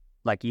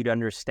 like, you'd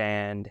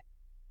understand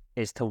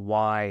as to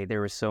why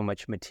there was so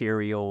much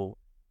material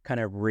kind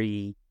of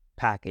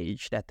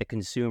repackaged at the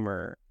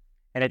consumer.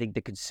 And I think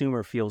the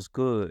consumer feels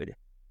good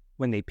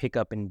when they pick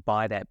up and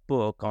buy that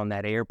book on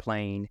that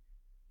airplane,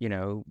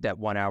 that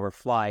 1 hour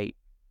flight,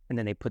 and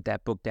then they put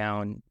that book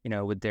down,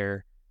 with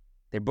their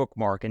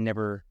bookmark, and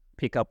never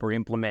pick up or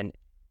implement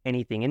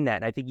anything in that.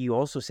 And I think you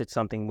also said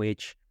something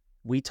which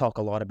we talk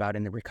a lot about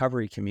in the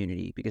recovery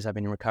community, because I've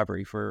been in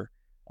recovery for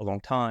a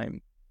long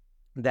time,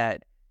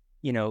 that,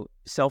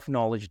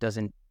 self-knowledge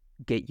doesn't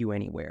get you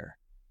anywhere,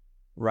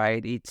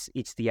 right?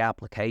 It's the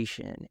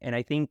application. And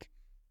I think,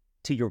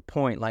 to your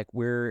point, like,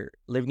 we're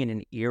living in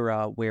an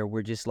era where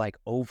we're just, like,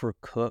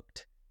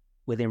 overcooked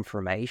with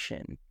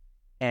information.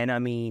 And I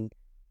mean,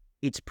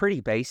 it's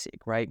pretty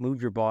basic, right?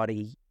 Move your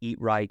body, eat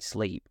right,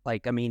 sleep.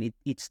 Like, I mean,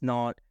 it's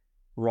not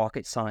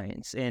rocket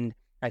science. And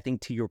I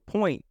think, to your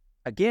point,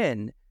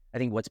 again, I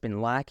think what's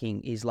been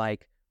lacking is,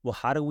 like, well,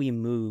 how do we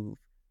move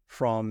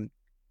from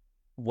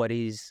what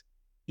is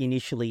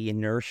initially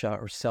inertia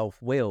or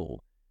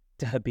self-will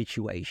to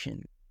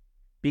habituation?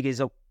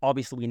 Because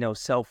obviously we know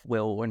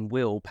self-will and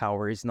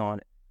willpower is not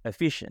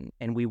efficient,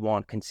 and we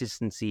want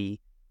consistency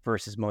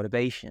versus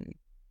motivation,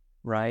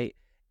 right?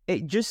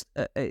 Just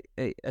a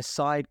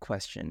side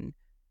question,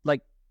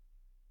 like,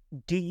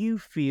 do you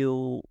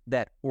feel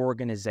that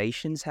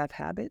organizations have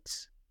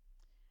habits?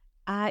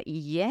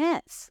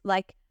 Yes.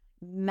 Like,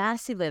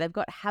 massively. They've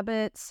got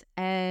habits,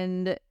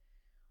 and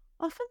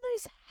often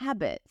those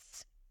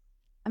habits,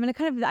 I mean,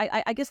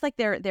 I guess like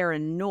there are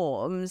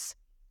norms,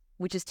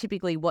 which is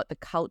typically what the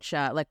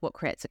culture, like what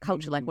creates a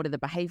culture, like what are the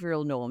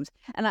behavioral norms,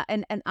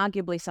 and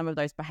arguably some of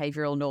those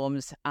behavioral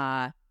norms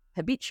are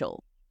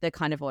habitual. They're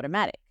kind of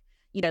automatic.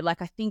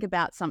 Like I think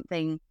about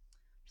something.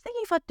 I was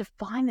thinking if I'd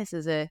define this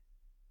as a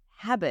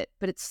habit,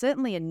 but it's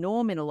certainly a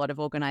norm in a lot of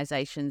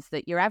organizations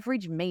that your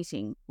average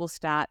meeting will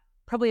start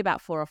probably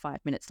about 4 or 5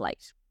 minutes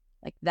late.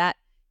 Like that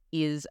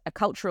is a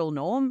cultural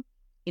norm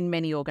in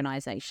many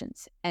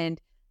organizations.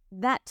 And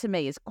that to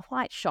me is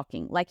quite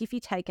shocking. Like if you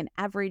take an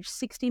average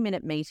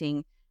 60-minute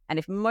meeting, and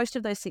if most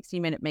of those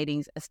 60-minute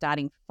meetings are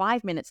starting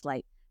 5 minutes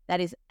late, that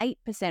is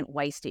 8%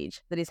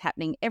 wastage that is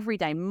happening every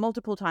day,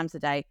 multiple times a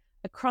day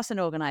across an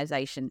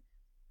organization.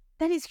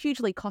 That is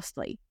hugely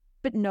costly,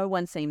 but no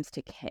one seems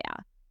to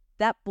care.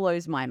 That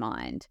blows my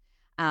mind.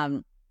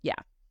 Yeah.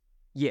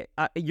 Yeah,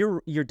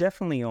 you're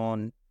definitely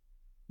on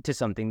to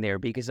something there,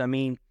 because I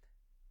mean,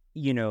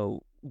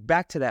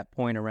 back to that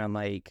point around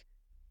like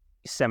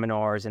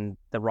seminars and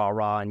the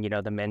rah-rah and, the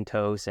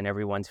Mentos and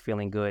everyone's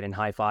feeling good and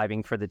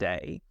high-fiving for the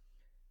day.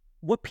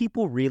 What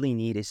people really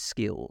need is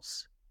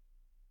skills,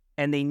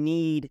 and they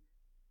need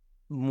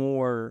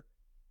more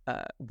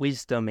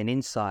wisdom and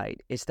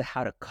insight as to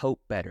how to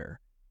cope better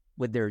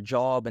with their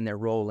job and their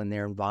role in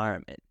their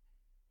environment.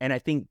 And I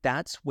think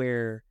that's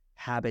where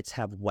habits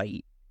have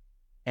weight,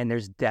 and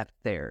there's depth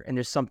there, and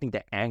there's something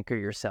to anchor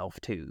yourself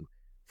to,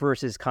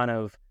 versus kind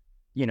of,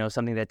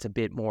 something that's a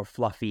bit more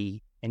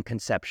fluffy and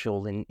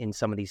conceptual in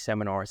some of these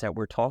seminars that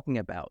we're talking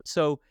about.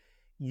 So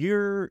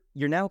you're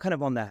now kind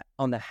of on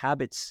the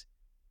habits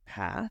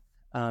path.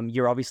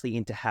 You're obviously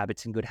into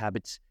habits and good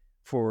habits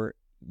for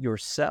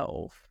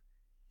yourself.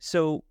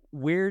 So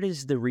where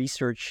does the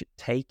research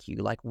take you?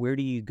 Like, where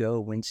do you go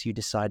once you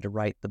decide to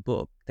write the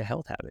book, The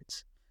Health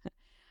Habits?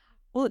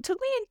 Well, it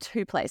took me in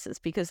two places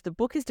because the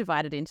book is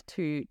divided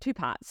into two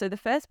parts. So the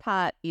first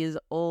part is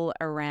all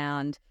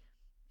around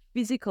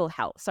physical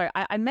health. So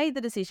I made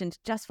the decision to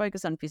just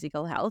focus on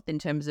physical health in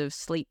terms of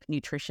sleep,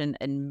 nutrition,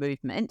 and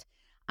movement,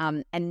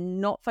 and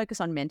not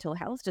focus on mental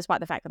health,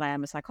 despite the fact that I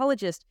am a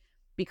psychologist,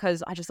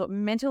 because I just thought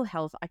mental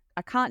health,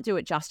 I can't do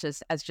it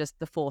justice as just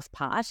the fourth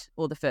part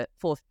or the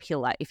fourth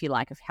pillar, if you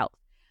like, of health.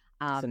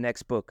 It's the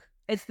next book.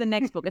 It's the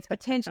next book. It's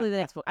potentially the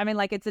next book. I mean,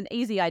 like, it's an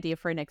easy idea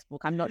for a next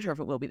book. I'm not sure if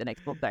it will be the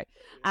next book though.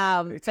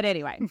 But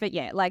anyway,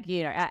 yeah, like,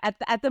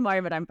 at the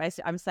moment,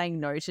 I'm saying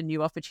no to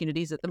new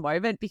opportunities at the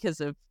moment because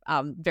of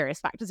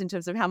various factors in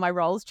terms of how my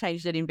roles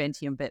changed at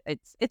Inventium. But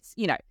it's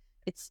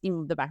it's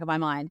in the back of my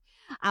mind,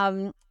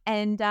 and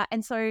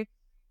so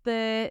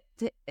I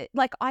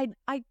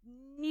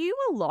knew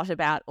a lot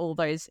about all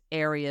those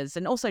areas,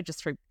 and also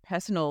just through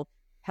personal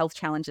health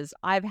challenges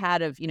I've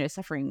had of,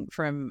 suffering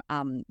from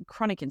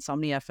chronic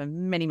insomnia for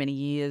many, many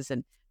years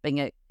and being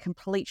a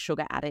complete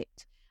sugar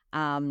addict.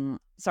 So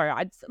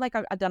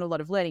I've done a lot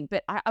of learning,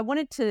 but I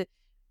wanted to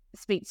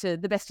speak to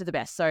the best of the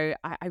best. So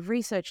I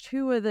researched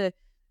who are the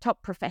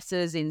top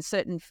professors in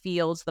certain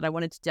fields that I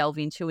wanted to delve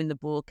into in the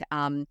book,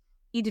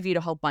 interviewed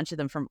a whole bunch of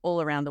them from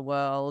all around the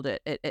world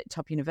at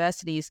top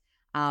universities,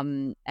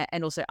 and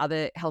also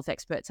other health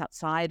experts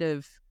outside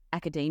of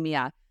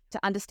academia to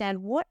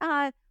understand what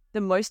are the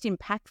most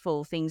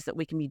impactful things that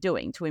we can be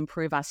doing to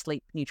improve our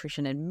sleep,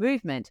 nutrition, and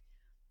movement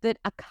that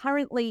are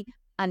currently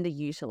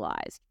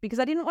underutilized. Because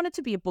I didn't want it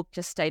to be a book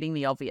just stating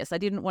the obvious. I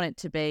didn't want it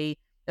to be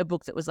a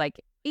book that was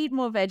like, eat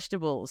more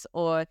vegetables,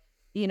 or,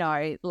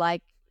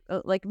 like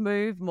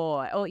move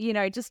more, or,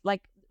 just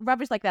like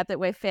rubbish like that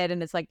we're fed.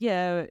 And it's like,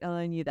 yeah,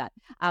 I knew that.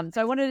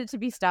 So I wanted it to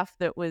be stuff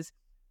that was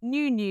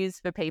new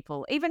news for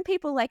people, even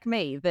people like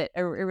me that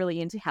are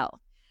really into health.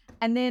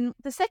 And then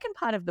the second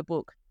part of the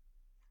book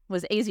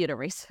was easier to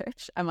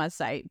research, I must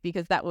say,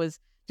 because that was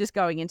just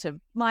going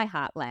into my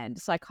heartland,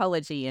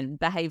 psychology and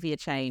behavior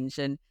change,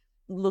 and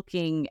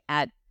looking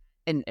at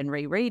and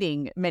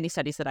rereading many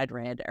studies that I'd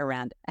read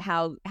around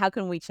how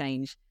can we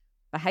change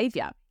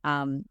behavior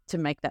to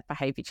make that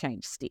behavior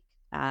change stick.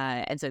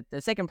 And so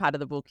the second part of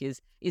the book is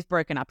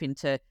broken up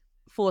into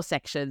 4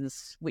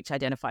 sections, which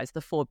identifies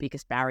the 4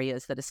 biggest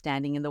barriers that are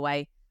standing in the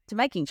way to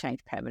making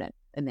change permanent,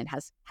 and then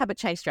has habit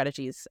change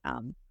strategies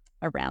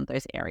around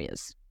those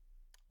areas.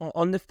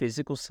 On the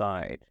physical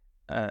side,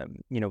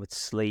 with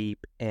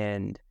sleep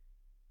and,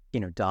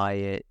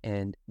 diet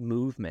and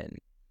movement,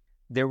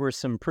 there were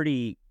some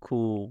pretty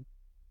cool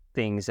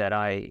things that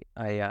I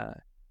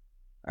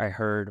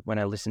heard when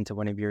I listened to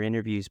one of your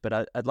interviews.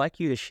 But I'd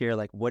like you to share,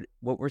 like, what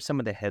were some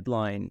of the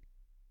headline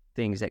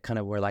things that kind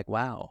of were like,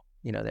 wow,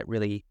 that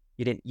really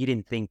you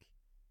didn't think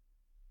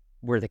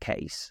were the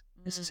case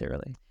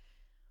necessarily.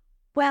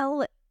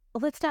 Well,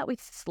 let's start with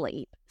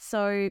sleep.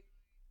 So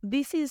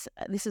this is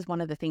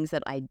one of the things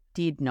that I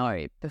did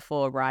know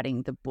before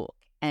writing the book,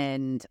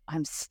 and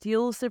I'm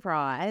still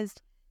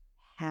surprised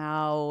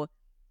how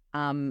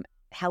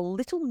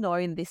little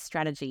known this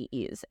strategy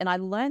is. And I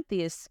learned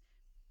this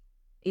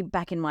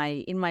back in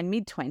my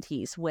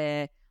mid-20s,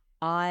 where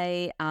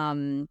I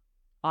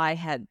I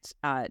had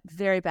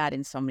very bad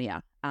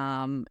insomnia,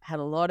 had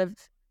a lot of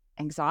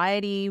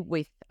anxiety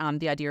with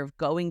the idea of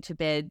going to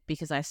bed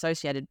because I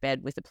associated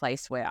bed with a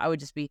place where I would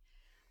just be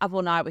up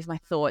all night with my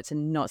thoughts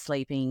and not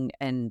sleeping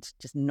and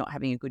just not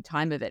having a good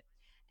time of it.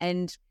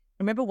 And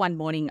I remember one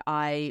morning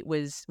I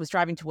was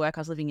driving to work.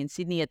 I was living in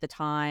Sydney at the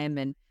time,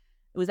 and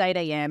it was 8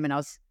 a.m. and I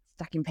was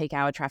stuck in peak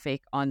hour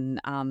traffic on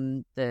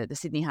the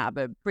Sydney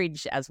Harbour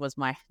Bridge, as was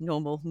my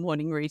normal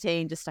morning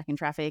routine, just stuck in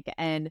traffic.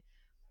 And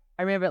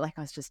I remember I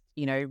was just,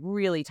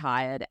 really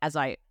tired, as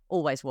I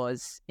always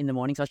was in the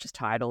mornings. I was just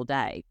tired all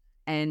day.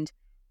 And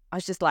I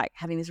was just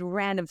having this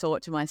random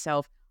thought to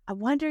myself, I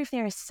wonder if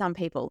there are some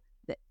people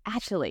that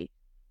actually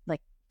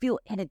feel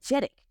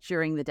energetic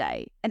during the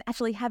day and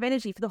actually have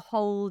energy for the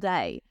whole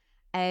day.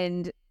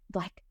 And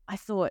I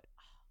thought,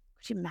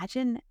 could you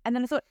imagine? And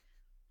then I thought,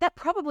 that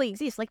probably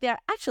exists. There are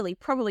actually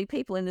probably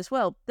people in this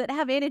world that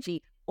have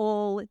energy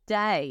all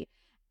day.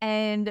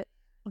 And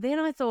then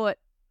I thought,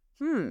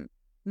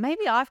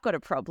 maybe I've got a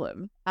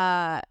problem.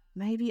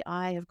 Maybe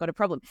I have got a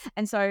problem.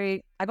 And so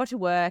I got to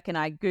work and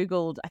I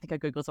Googled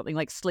something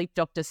like Sleep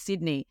Doctor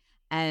Sydney,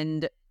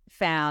 and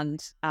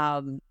found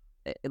a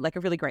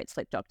really great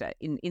sleep doctor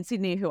in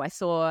Sydney who I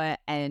saw.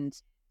 And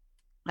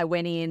I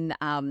went in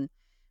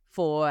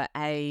for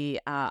I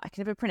can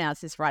never pronounce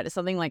this right. It's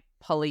something like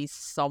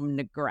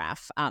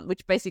polysomnograph,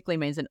 which basically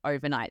means an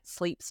overnight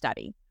sleep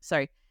study.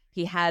 So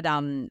he had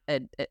a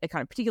kind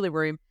of particular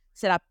room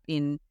set up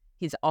in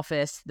his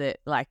office that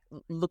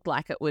looked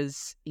like it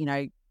was,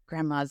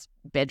 grandma's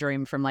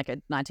bedroom from a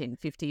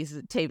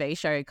 1950s TV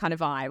show kind of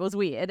vibe. It was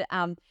weird.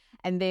 And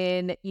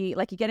then you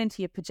get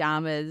into your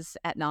pajamas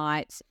at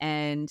night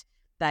and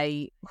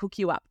they hook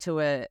you up to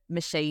a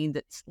machine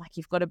that's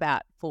you've got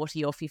about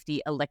 40 or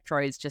 50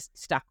 electrodes just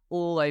stuck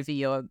all over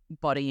your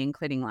body,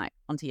 including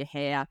onto your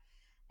hair.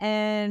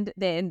 And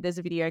then there's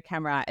a video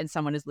camera and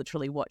someone is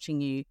literally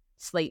watching you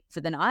sleep for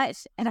the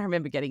night. And I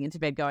remember getting into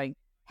bed going,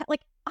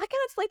 I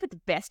can't sleep at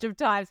the best of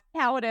times.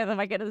 How on earth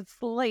am I going to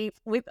sleep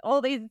with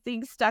all these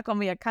things stuck on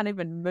me? I can't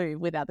even move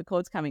without the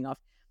cords coming off.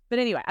 But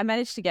anyway, I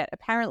managed to get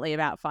apparently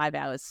about 5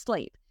 hours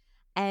sleep.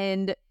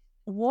 And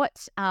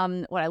what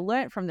I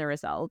learned from the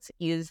results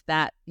is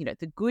that,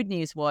 the good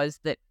news was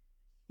that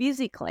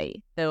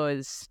physically there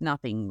was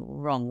nothing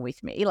wrong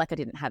with me. I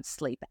didn't have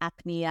sleep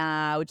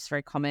apnea, which is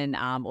very common,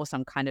 or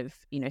some kind of,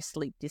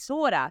 sleep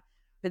disorder.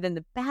 But then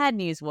the bad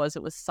news was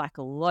it was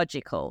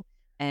psychological.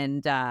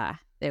 And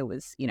there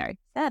was,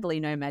 sadly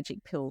no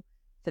magic pill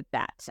for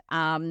that.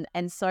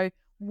 And so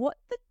what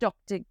the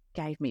doctor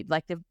gave me,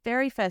 the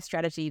very first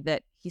strategy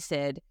that he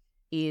said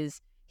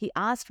is he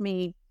asked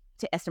me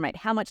to estimate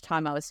how much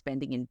time I was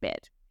spending in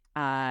bed.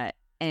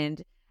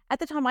 And at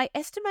the time I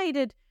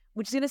estimated,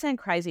 which is going to sound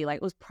crazy,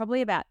 it was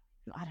probably about,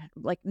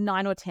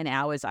 9 or 10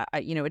 hours. I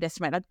would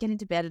estimate I'd get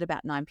into bed at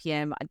about 9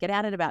 p.m. I'd get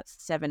out at about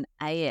 7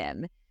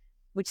 a.m.,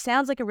 which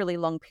sounds like a really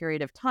long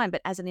period of time.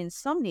 But as an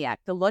insomniac,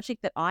 the logic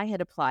that I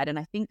had applied, and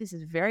I think this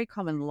is very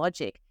common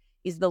logic,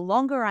 is the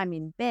longer I'm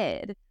in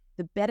bed,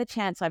 the better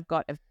chance I've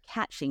got of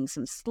catching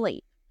some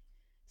sleep.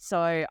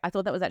 So I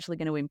thought that was actually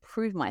going to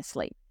improve my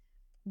sleep.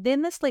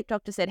 Then the sleep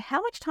doctor said,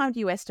 how much time do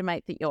you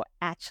estimate that you're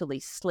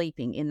actually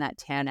sleeping in that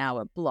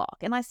 10-hour block?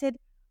 And I said,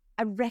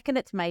 I reckon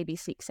it's maybe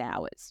 6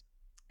 hours.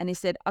 And he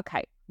said,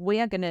 okay, we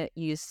are going to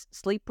use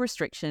sleep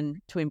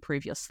restriction to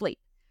improve your sleep.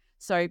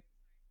 So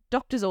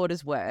doctor's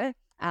orders were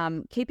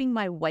keeping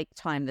my wake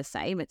time the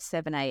same at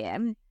 7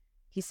 a.m.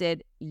 He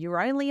said,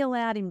 you're only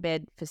allowed in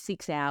bed for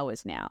 6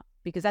 hours now,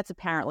 because that's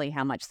apparently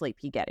how much sleep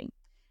you're getting.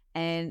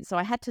 And so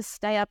I had to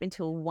stay up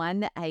until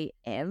 1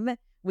 a.m.,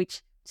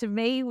 which to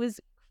me was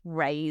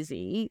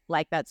crazy.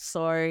 That's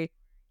so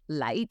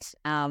late.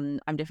 I'm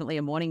definitely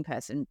a morning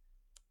person.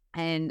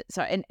 And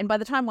so, and by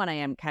the time 1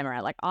 a.m. came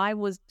around, I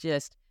was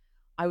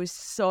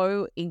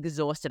so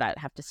exhausted. I'd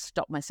have to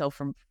stop myself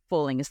from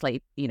falling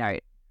asleep,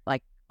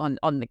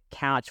 on the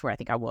couch where I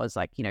think I was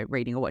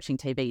reading or watching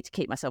TV to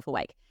keep myself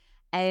awake.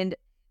 And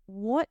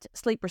what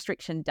sleep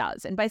restriction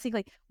does, and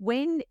basically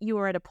when you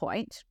are at a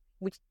point,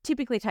 which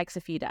typically takes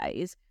a few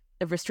days,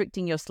 of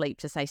restricting your sleep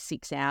to say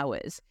 6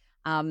 hours,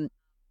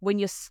 when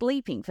you're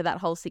sleeping for that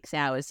whole 6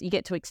 hours, you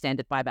get to extend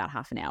it by about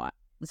half an hour.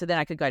 So then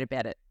I could go to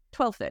bed at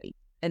 12:30.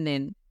 And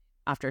then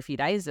after a few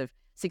days of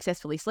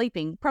successfully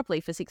sleeping properly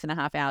for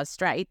 6.5 hours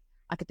straight,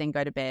 I could then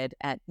go to bed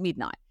at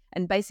midnight,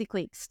 and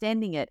basically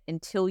extending it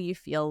until you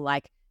feel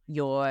like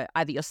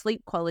either your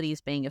sleep quality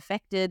is being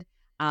affected,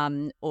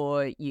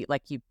 or you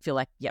feel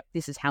like, yep,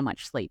 this is how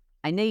much sleep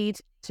I need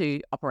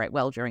to operate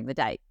well during the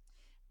day.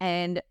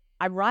 And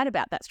I write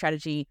about that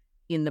strategy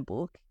in the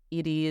book.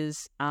 It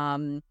is,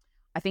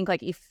 I think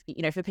if,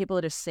 for people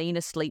that have seen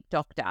a sleep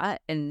doctor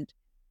and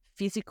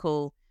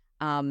physical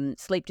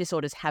sleep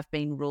disorders have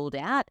been ruled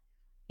out,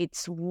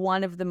 it's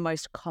one of the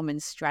most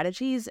common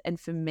strategies. And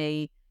for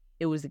me,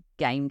 it was a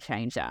game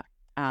changer.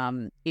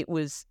 It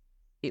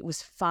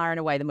was far and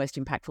away the most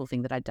impactful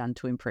thing that I'd done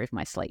to improve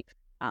my sleep.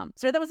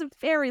 So that was a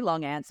very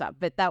long answer,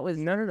 but that was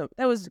No.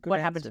 That was what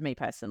answer. happened to me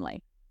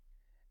personally.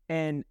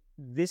 And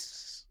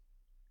this,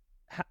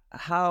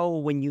 how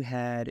when you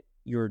had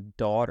your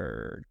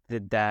daughter,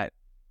 did that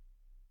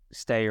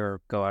stay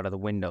or go out of the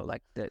window?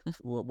 Like,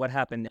 what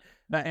happened?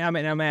 I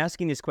mean, I'm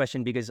asking this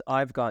question because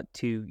I've got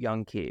two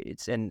young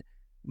kids, and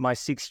my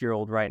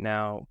 6-year-old right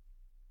now,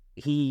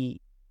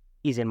 he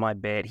is in my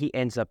bed. He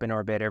ends up in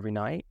our bed every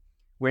night.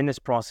 We're in this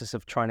process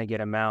of trying to get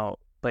him out,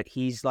 but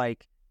he's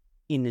like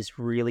in this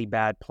really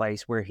bad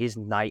place where his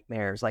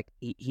nightmares, like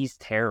he's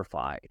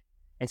terrified.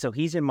 And so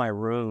he's in my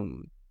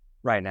room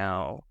right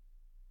now,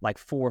 like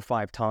 4 or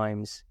 5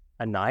 times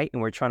a night.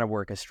 And we're trying to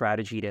work a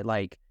strategy to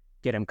like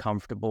get him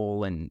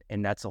comfortable. And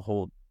that's a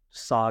whole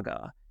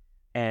saga.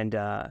 And,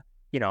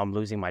 I'm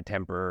losing my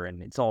temper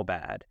and it's all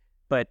bad.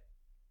 But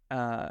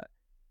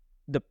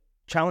the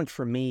challenge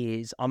for me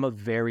is I'm a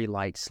very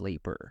light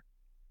sleeper.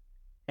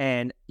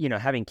 And,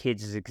 having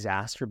kids has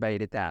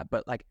exacerbated that.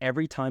 But like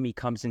every time he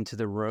comes into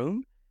the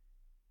room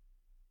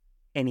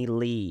and he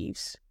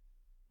leaves,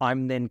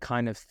 I'm then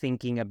kind of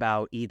thinking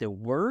about either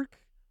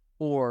work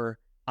or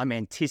I'm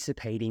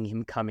anticipating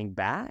him coming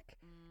back.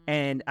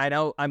 And I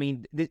know, I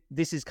mean,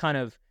 this is kind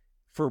of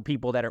for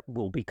people that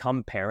will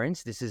become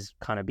parents, this is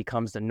kind of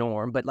becomes the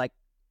norm. But like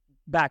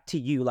back to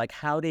you, like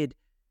how did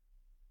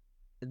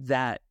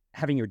that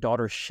having your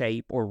daughter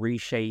shape or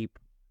reshape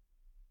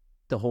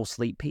the whole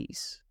sleep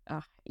piece?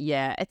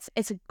 Yeah,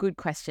 it's a good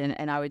question.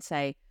 And I would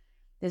say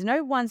there's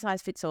no one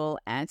size fits all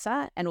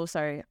answer. And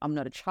also, I'm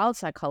not a child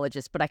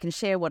psychologist, but I can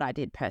share what I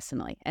did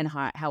personally and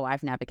how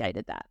I've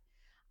navigated that.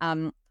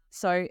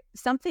 So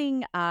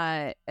something,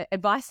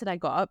 advice that I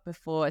got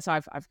before, so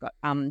I've got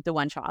the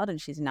one child and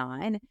she's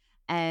 9.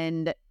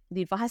 And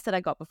the advice that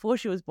I got before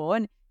she was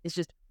born is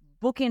just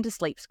book into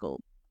sleep school.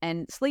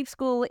 And sleep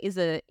school is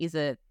a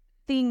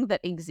thing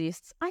that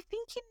exists, I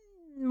think, in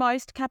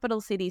most capital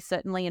cities,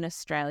 certainly in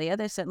Australia.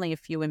 There's certainly a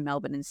few in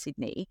Melbourne and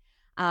Sydney,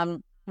 where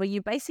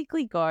you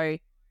basically go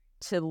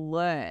to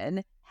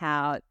learn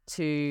how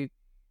to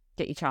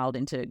get your child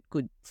into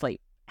good sleep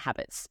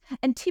habits.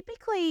 And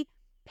typically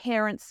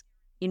parents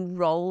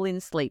enroll in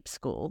sleep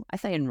school. I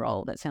say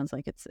enroll, that sounds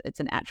like it's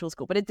an actual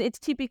school, but it's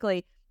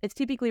typically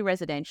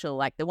residential.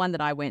 Like the one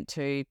that I went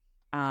to,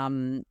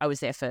 I was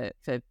there for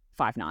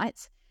 5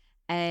 nights,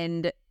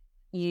 and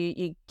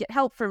you get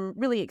help from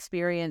really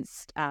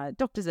experienced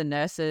doctors and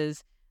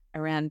nurses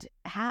around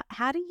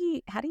how do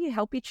you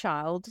help your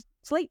child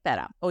sleep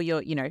better, or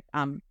your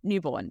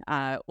newborn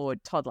or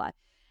toddler.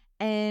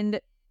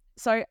 And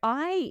so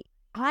I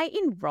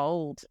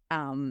enrolled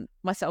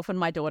myself and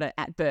my daughter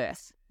at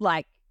birth,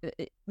 like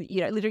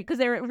literally, because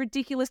there are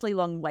ridiculously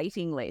long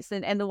waiting lists,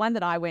 and the one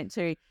that I went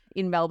to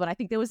in Melbourne, I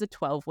think there was a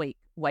 12-week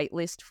wait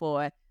list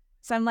for.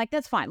 So I'm like,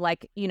 that's fine.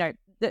 Like,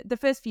 the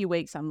first few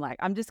weeks, I'm like,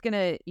 I'm just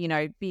gonna,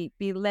 be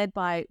led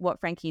by what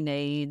Frankie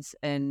needs,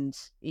 and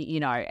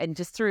and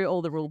just threw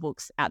all the rule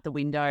books out the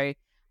window,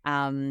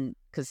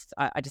 because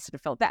I just sort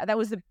of felt that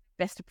was the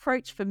best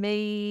approach for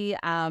me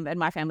and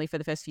my family for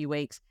the first few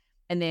weeks.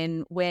 And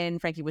then when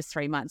Frankie was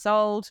 3 months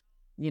old,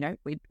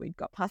 we'd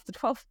got past the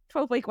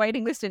 12-week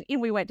waiting list, and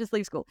in we went to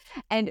sleep school.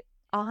 And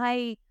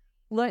I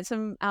learned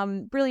some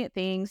brilliant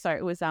things. So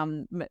it was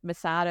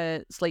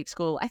Masada Sleep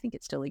School. I think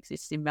it still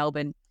exists in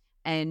Melbourne.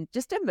 And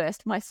just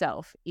immersed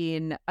myself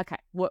in, okay,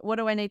 what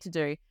do I need to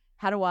do?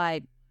 How do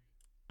I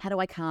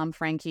calm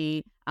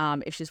Frankie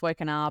if she's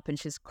woken up and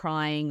she's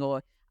crying,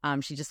 or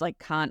she just like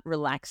can't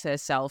relax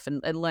herself,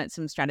 and learnt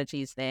some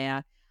strategies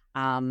there,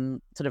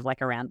 sort of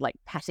like around like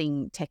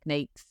patting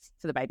techniques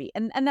for the baby.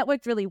 And that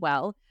worked really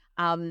well.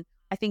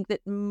 I think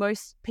that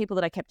most people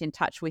that I kept in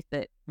touch with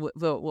that were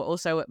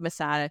also at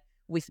Masada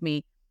with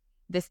me,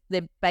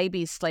 their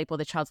baby's sleep or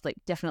the child's sleep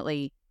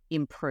definitely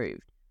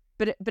improved.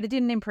 But it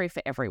didn't improve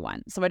for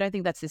everyone. So I don't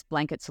think that's this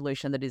blanket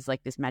solution that is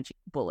like this magic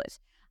bullet.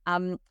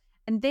 And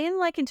then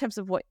like in terms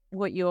of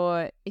what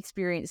you're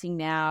experiencing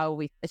now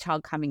with a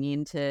child coming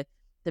into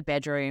the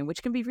bedroom,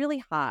 which can be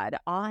really hard.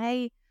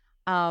 I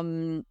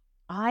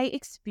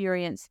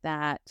experienced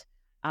that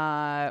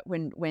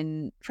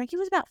when Frankie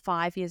was about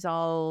 5 years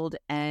old,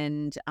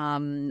 and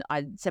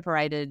I'd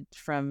separated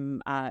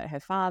from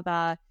her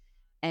father,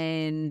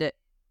 and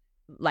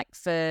like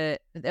there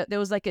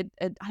was like a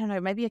I don't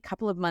know, maybe a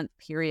couple of month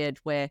period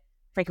where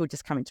Frankie would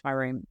just come into my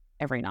room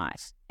every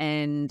night.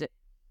 And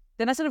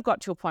then I sort of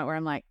got to a point where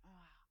I'm like,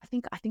 I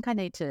think I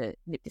need to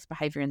nip this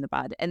behavior in the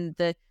bud. And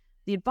the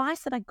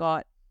advice that I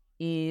got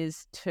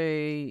is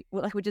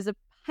which is a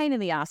pain in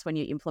the ass when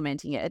you're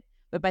implementing it,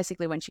 but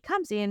basically when she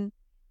comes in,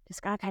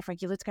 just go, okay,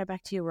 Frankie, let's go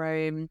back to your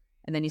room.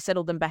 And then you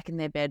settle them back in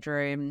their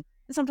bedroom.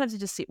 And sometimes you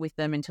just sit with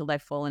them until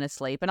they've fallen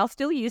asleep. And I'll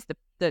still use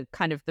the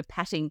kind of the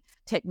patting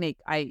technique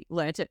I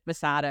learnt at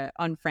Masada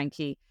on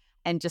Frankie,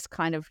 and just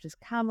kind of just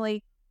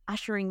calmly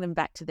ushering them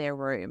back to their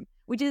room,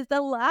 which is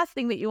the last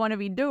thing that you want to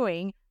be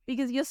doing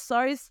because you're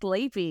so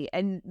sleepy.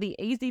 And the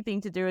easy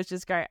thing to do is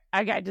just go,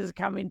 okay, just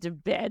come into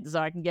bed so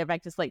I can get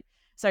back to sleep.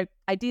 So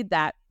I did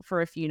that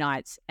for a few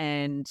nights,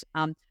 and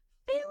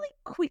fairly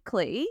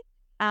quickly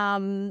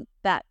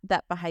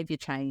that behavior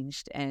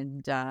changed,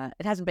 and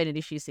it hasn't been an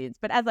issue since.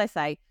 But as I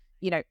say,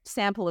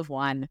 sample of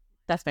one,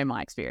 that's been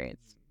my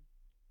experience.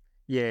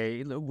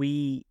 Yeah,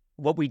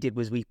 what we did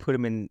was we put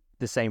him in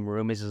the same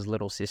room as his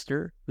little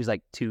sister, who's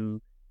like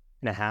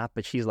 2.5,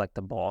 but she's like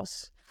the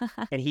boss.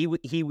 And he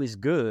was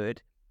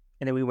good.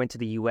 And then we went to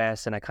the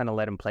US and I kind of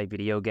let him play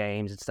video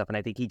games and stuff. And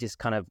I think he just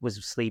kind of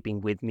was sleeping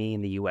with me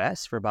in the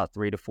US for about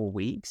 3 to 4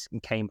 weeks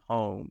and came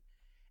home.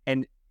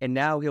 And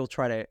now he'll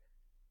try to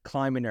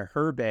climb into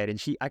her bed,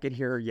 and I could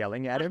hear her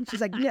yelling at him.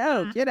 She's like,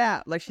 "No, get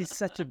out!" Like she's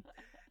such a,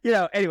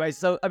 Anyway.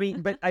 So I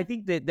mean, but I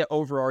think that the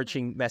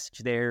overarching message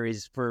there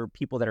is for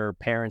people that are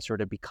parents or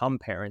to become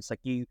parents, like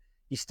you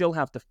still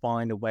have to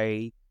find a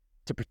way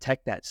to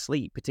protect that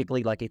sleep,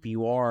 particularly like if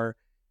you are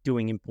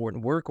doing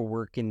important work or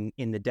work in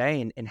the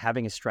day, and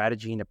having a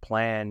strategy and a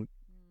plan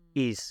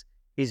is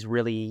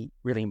really,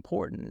 really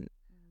important.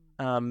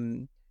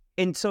 And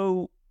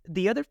so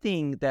the other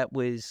thing that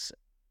was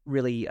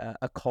really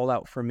a call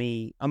out for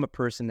me, I'm a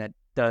person that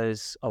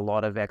does a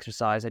lot of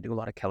exercise. I do a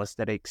lot of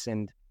calisthenics,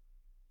 and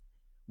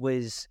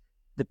was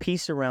the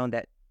piece around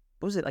that,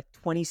 what was it, like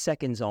 20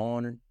 seconds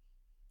on?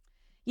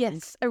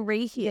 Yes, a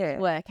reheat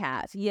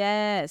workout.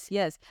 Yes.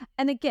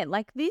 And again,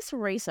 like this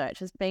research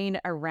has been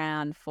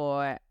around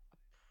for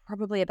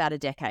probably about a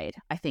decade,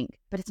 I think,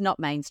 but it's not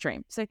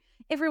mainstream. So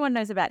everyone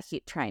knows about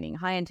HIIT training,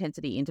 high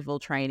intensity interval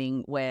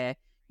training, where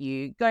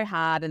you go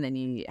hard and then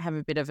you have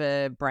a bit of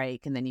a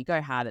break and then you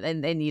go hard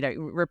and then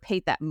you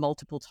repeat that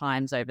multiple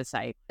times over,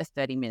 say, a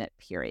 30-minute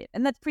period.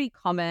 And that's pretty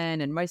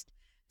common, and most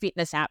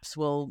fitness apps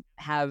will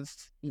have,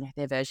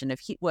 their version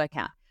of HIIT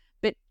workout.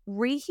 But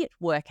REHIT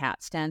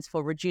workout stands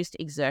for reduced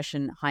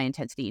exertion high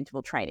intensity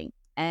interval training.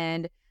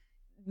 And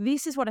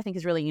this is what I think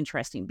is really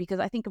interesting,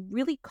 because I think a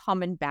really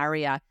common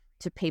barrier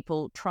to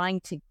people trying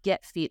to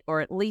get fit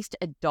or at least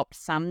adopt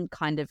some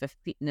kind of a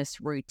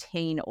fitness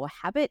routine or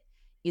habit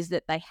is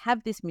that they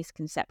have this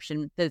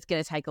misconception that it's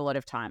going to take a lot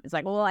of time. It's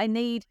like, well, I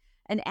need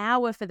an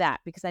hour for that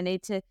because I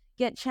need to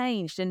get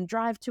changed and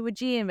drive to a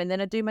gym, and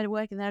then I do my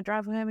work and then I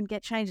drive home and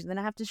get changed, and then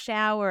I have to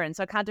shower, and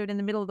so I can't do it in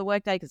the middle of the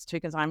workday because it's too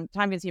time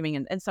consuming,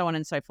 and so on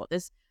and so forth.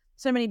 There's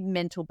so many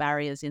mental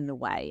barriers in the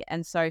way.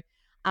 And so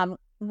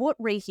what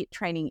REHIT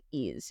training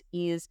is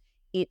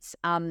it's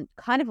kind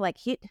of like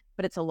HIIT,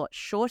 but it's a lot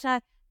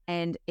shorter,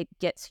 and it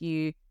gets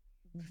you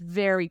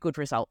very good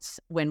results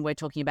when we're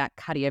talking about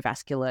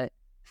cardiovascular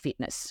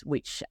fitness,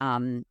 which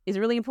is a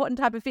really important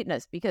type of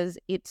fitness because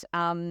it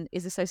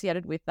is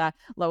associated with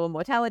lower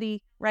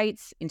mortality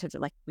rates in terms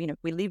of, like,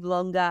 we live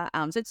longer.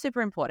 So it's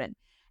super important.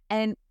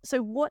 And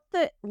so what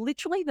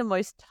literally the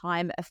most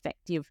time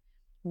effective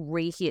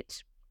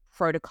REHIT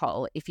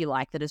protocol, if you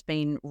like, that has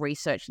been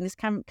researched, and this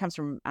comes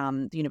from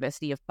the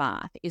University of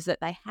Bath, is that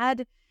they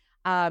had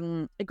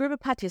a group of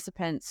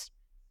participants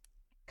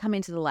come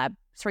into the lab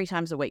 3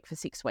 times a week for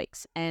 6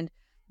 weeks. And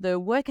the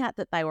workout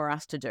that they were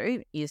asked to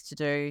do is to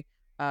do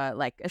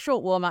like a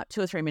short warm-up, 2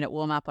 or 3 minute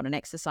warm-up on an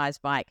exercise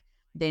bike,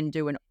 then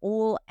do an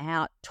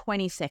all-out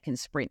 20-second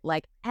sprint,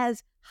 like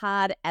as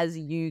hard as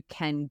you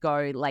can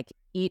go. Like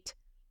it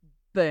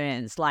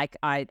burns. Like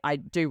I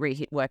do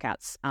REHIT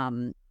workouts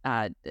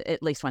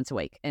at least once a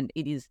week, and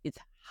it's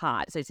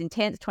hard. So it's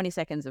intense, 20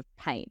 seconds of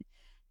pain.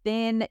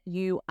 Then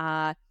you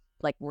are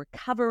like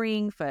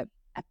recovering for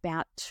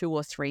about 2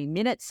 or 3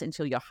 minutes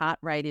until your heart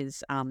rate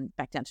is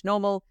back down to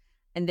normal.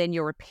 And then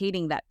you're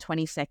repeating that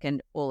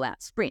 20-second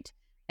all-out sprint.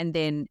 And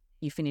then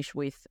you finish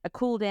with a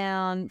cool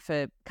down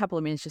for a couple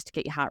of minutes just to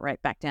get your heart rate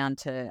back down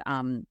to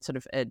sort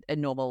of a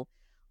normal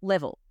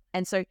level.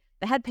 And so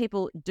they had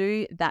people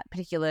do that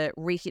particular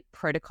REHIT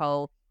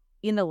protocol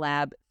in the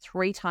lab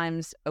 3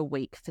 times a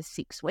week for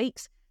 6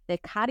 weeks. Their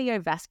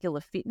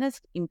cardiovascular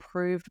fitness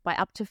improved by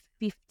up to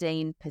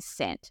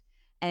 15%.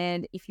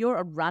 And if you're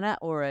a runner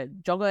or a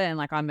jogger, and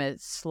like I'm a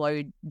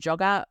slow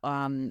jogger,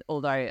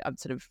 although I've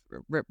sort of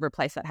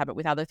replaced that habit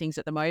with other things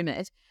at the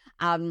moment,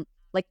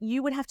 like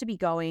you would have to be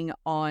going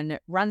on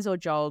runs or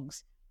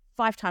jogs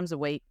 5 times a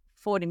week,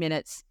 40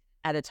 minutes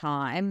at a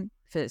time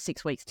for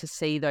 6 weeks to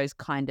see those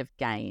kind of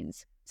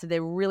gains. So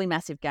they're really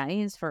massive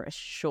gains for a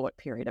short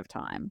period of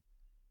time.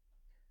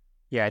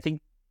 Yeah, I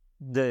think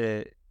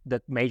the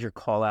major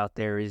call out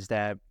there is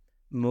that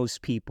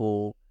most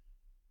people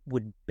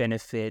would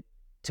benefit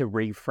to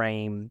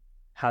reframe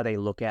how they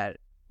look at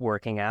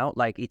working out.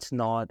 Like it's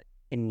not,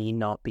 it need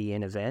not be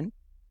an event.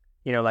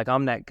 Like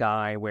I'm that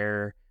guy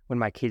where when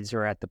my kids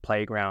are at the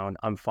playground,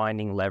 I'm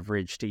finding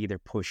leverage to either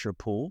push or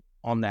pull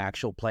on the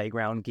actual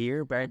playground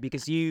gear, right?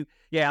 Because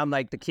I'm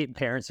like the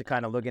parents are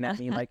kind of looking at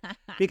me like,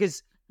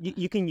 because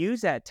you can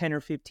use that 10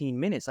 or 15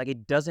 minutes. Like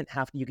it doesn't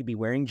have to, you could be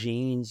wearing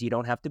jeans. You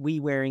don't have to be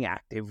wearing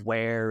active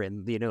wear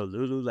and,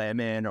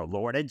 Lululemon or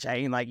Lord and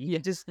Jane. Like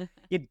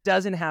it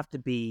doesn't have to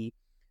be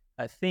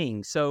a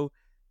thing. So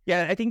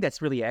yeah, I think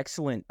that's really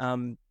excellent.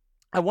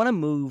 I want to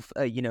move,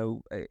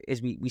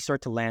 as we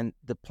start to land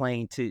the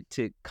plane to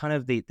kind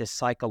of the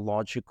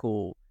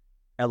psychological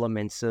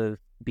elements of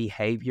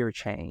behavior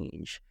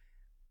change.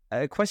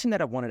 A question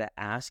that I wanted to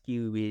ask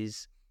you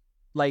is,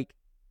 like,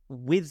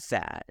 with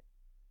that,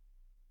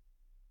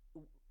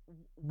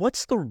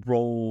 what's the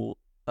role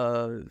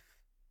of,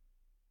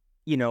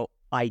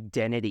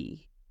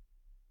 identity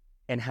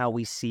and how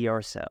we see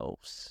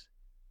ourselves?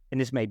 And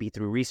this may be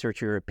through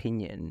research or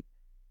opinion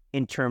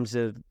in terms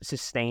of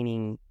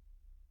sustaining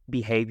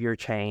behavior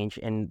change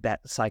and that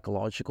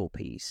psychological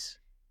piece?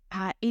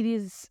 It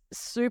is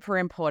super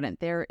important.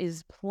 There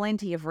is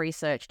plenty of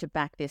research to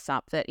back this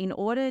up that in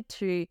order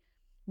to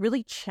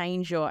really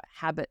change your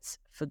habits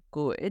for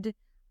good,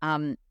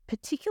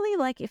 particularly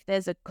like if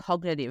there's a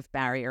cognitive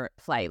barrier at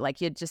play,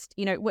 like you're just,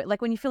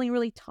 like when you're feeling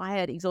really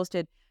tired,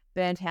 exhausted,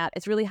 burnt out,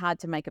 it's really hard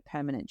to make a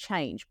permanent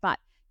change. But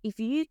if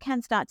you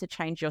can start to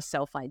change your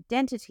self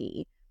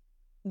identity,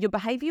 your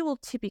behavior will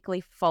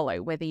typically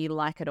follow, whether you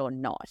like it or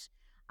not.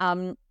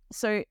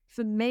 So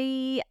for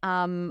me,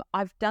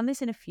 I've done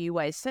this in a few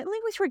ways. Certainly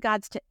with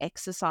regards to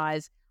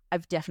exercise,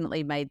 I've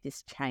definitely made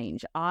this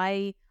change.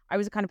 I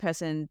was the kind of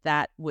person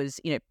that was,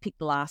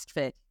 picked last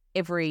for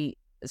every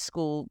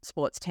school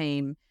sports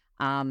team.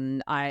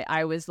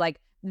 I was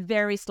like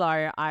very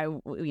slow. I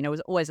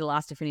was always the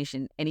last to finish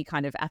in any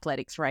kind of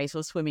athletics race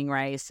or swimming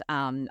race.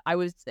 I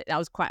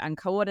was quite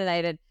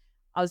uncoordinated.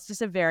 I was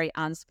just a very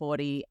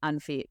unsporty,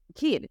 unfit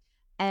kid.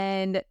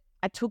 And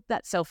I took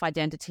that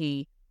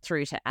self-identity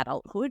through to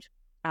adulthood,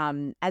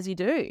 as you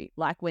do,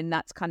 like when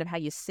that's kind of how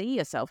you see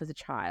yourself as a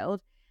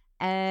child.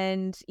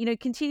 And,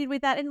 continued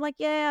with that. And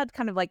I'd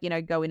kind of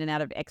go in and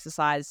out of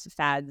exercise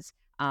fads,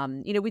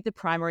 with the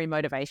primary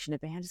motivation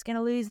of being, I'm just going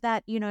to lose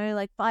that,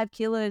 5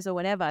 kilos or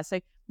whatever. So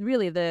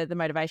really the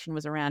motivation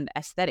was around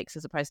aesthetics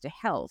as opposed to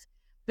health.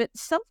 But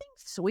something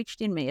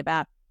switched in me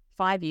about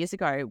 5 years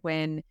ago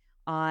when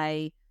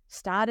I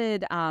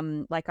started,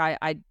 I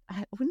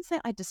wouldn't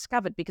say I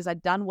discovered, because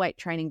I'd done weight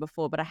training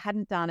before, but I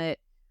hadn't done it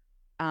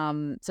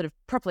sort of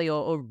properly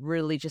or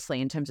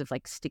religiously in terms of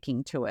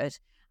sticking to it.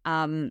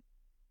 And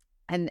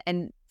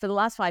for the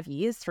last 5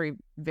 years, through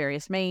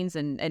various means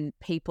and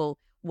people,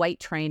 weight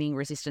training,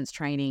 resistance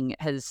training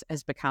has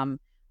become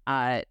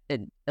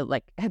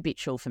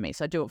habitual for me.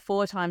 So I do it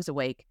 4 times a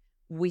week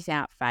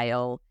without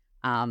fail.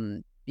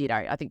 I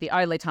think the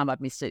only time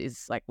I've missed it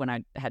is when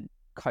I had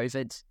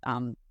COVID,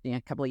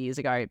 a couple of years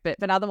ago.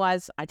 But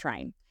otherwise, I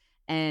train.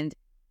 And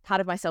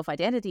part of my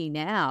self-identity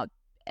now,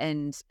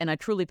 and I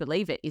truly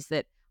believe it, is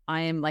that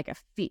I am a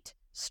fit,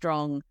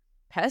 strong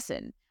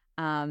person.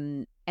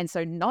 And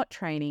so not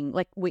training,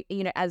 we,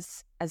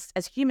 as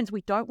humans,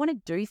 we don't want to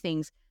do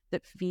things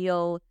that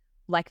feel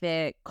like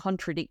they're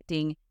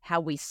contradicting how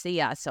we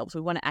see ourselves.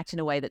 We want to act in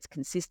a way that's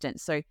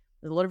consistent. So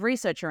there's a lot of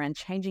research around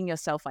changing your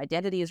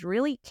self-identity is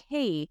really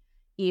key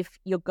if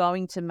you're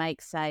going to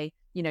make, say,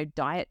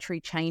 dietary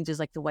changes,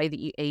 like the way that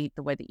you eat,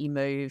 the way that you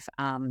move,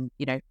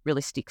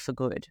 really stick for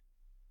good.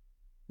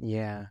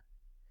 Yeah.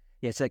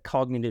 Yeah, it's that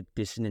cognitive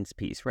dissonance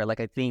piece, right?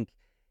 I think,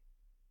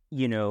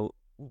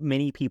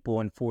 many people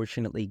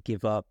unfortunately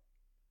give up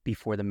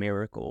before the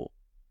miracle.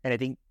 And I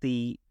think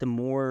the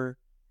more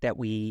that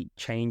we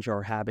change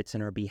our habits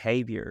and our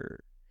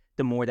behavior,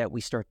 the more that we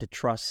start to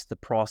trust the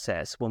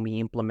process when we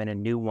implement a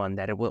new one,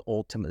 that it will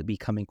ultimately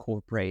become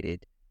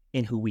incorporated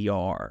in who we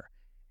are.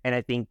 And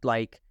I think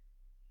I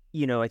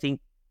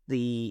think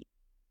the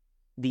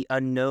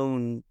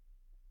unknown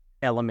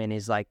element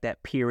is that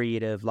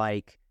period of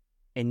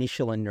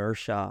initial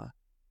inertia,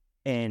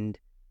 and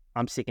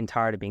I'm sick and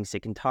tired of being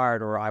sick and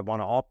tired, or I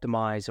want to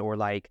optimize, or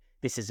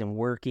this isn't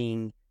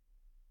working.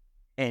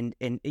 And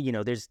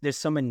there's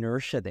some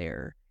inertia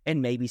there,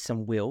 and maybe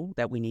some will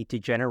that we need to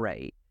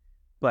generate.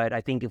 But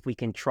I think if we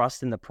can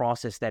trust in the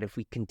process, that if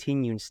we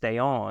continue and stay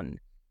on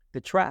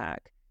the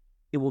track,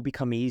 it will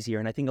become easier.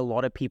 And I think a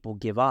lot of people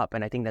give up.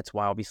 And I think that's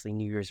why obviously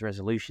New Year's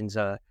resolutions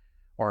are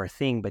a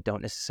thing, but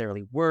don't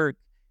necessarily work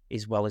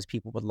as well as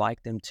people would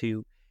like them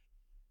to.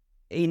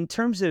 In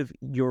terms of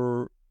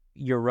your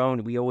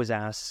own, we always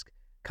ask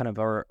kind of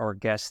our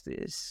guests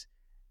is,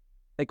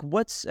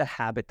 what's a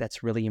habit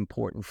that's really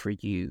important for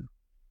you?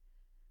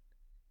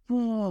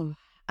 Oh,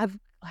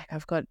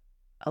 I've got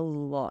a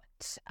lot.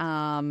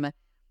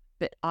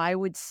 But I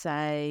would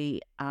say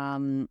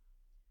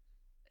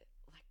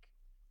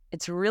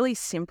it's really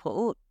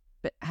simple,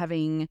 but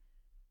having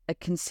a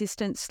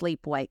consistent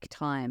sleep-wake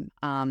time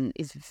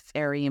is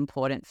very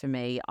important for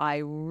me. I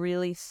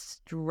really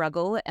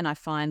struggle, and I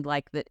find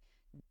that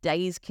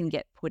days can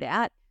get put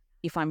out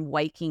if I'm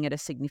waking at a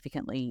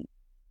significantly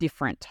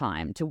different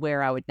time to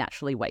where I would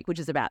naturally wake, which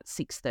is about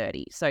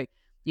 6:30. So,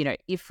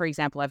 if, for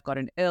example, I've got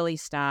an early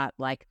start,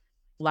 like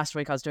last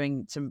week I was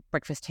doing some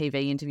breakfast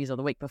TV interviews, or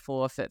the week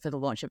before for the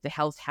launch of The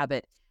Health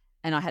Habit,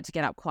 and I had to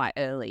get up quite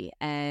early.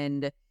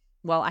 And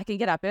while I can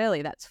get up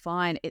early, that's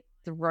fine. It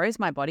throws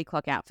my body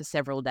clock out for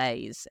several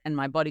days, and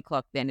my body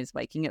clock then is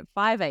waking at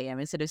 5 a.m.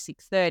 instead of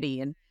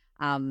 6:30.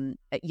 And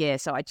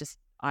so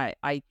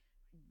I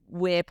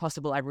where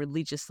possible, I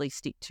religiously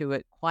stick to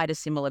it, quite a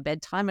similar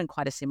bedtime and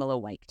quite a similar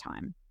wake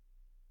time.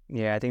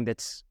 Yeah, I think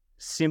that's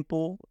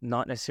simple,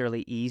 not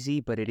necessarily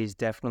easy, but it is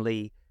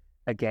definitely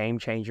a game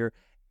changer.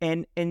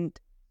 And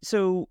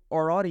so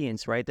our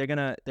audience, right? They're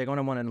gonna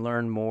want to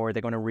learn more.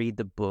 They're gonna read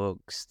the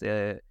books,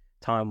 the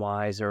Time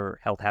Wise or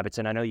Health Habits,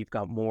 and I know you've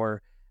got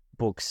more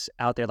books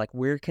out there.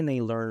 Where can they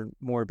learn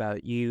more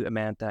about you,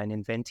 Amantha, and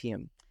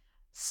Inventium?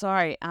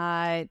 So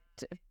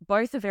fact,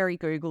 both are very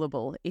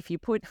Googleable. If you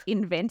put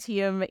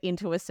Inventium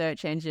into a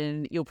search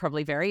engine, you'll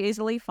probably very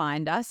easily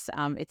find us.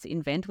 It's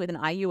Invent with an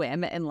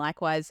IUM, and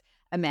likewise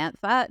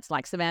Amantha. It's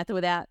like Samantha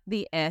without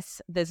the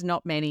S. There's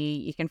not many.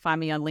 You can find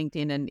me on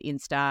LinkedIn and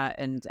Insta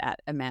and at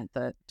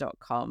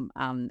amantha.com.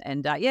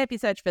 If you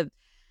search for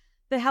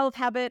The Health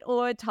Habit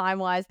or Time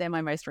Wise, they're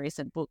my most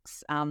recent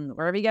books.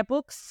 Wherever you get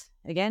books,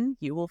 again,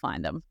 you will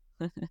find them.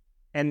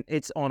 And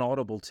it's on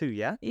Audible too,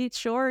 yeah? It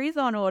sure is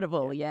on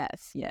Audible.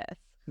 Yes.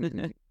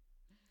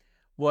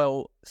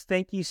 Well,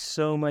 thank you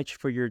so much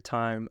for your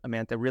time,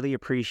 Amantha. Really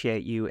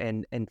appreciate you.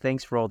 And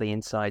thanks for all the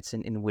insights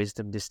and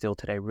wisdom distilled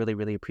today. Really,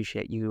 really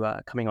appreciate you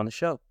coming on the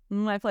show.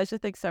 My pleasure.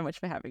 Thanks so much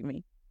for having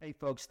me. Hey,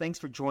 folks, thanks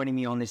for joining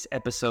me on this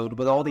episode.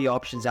 With all the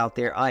options out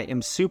there, I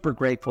am super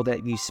grateful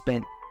that you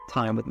spent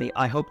time with me.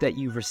 I hope that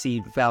you've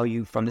received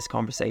value from this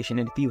conversation.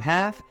 And if you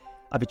have,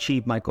 I've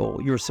achieved my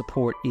goal. Your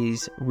support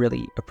is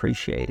really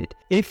appreciated.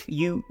 If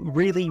you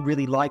really,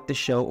 really like the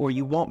show or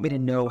you want me to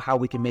know how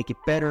we can make it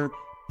better,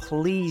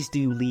 please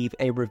do leave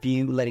a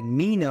review letting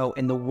me know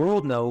and the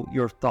world know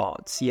your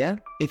thoughts, yeah?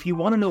 If you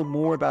want to know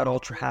more about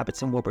Ultra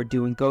Habits and what we're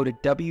doing, go to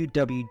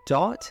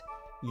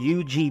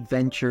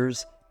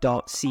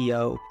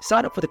www.ugventures.co.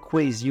 Sign up for the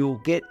quiz. You'll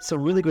get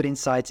some really good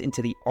insights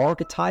into the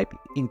archetype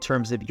in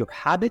terms of your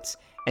habits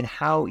and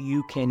how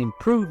you can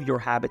improve your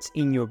habits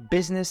in your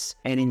business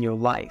and in your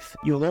life.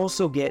 You'll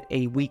also get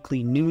a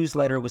weekly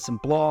newsletter with some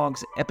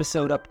blogs,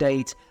 episode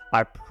updates.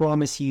 I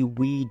promise you,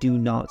 we do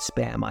not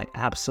spam. I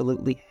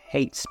absolutely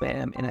hate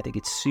spam, and I think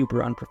it's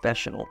super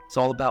unprofessional. It's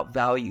all about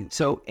value.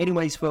 So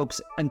anyways,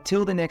 folks,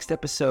 until the next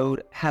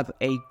episode, have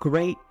a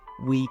great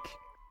week.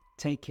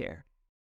 Take care.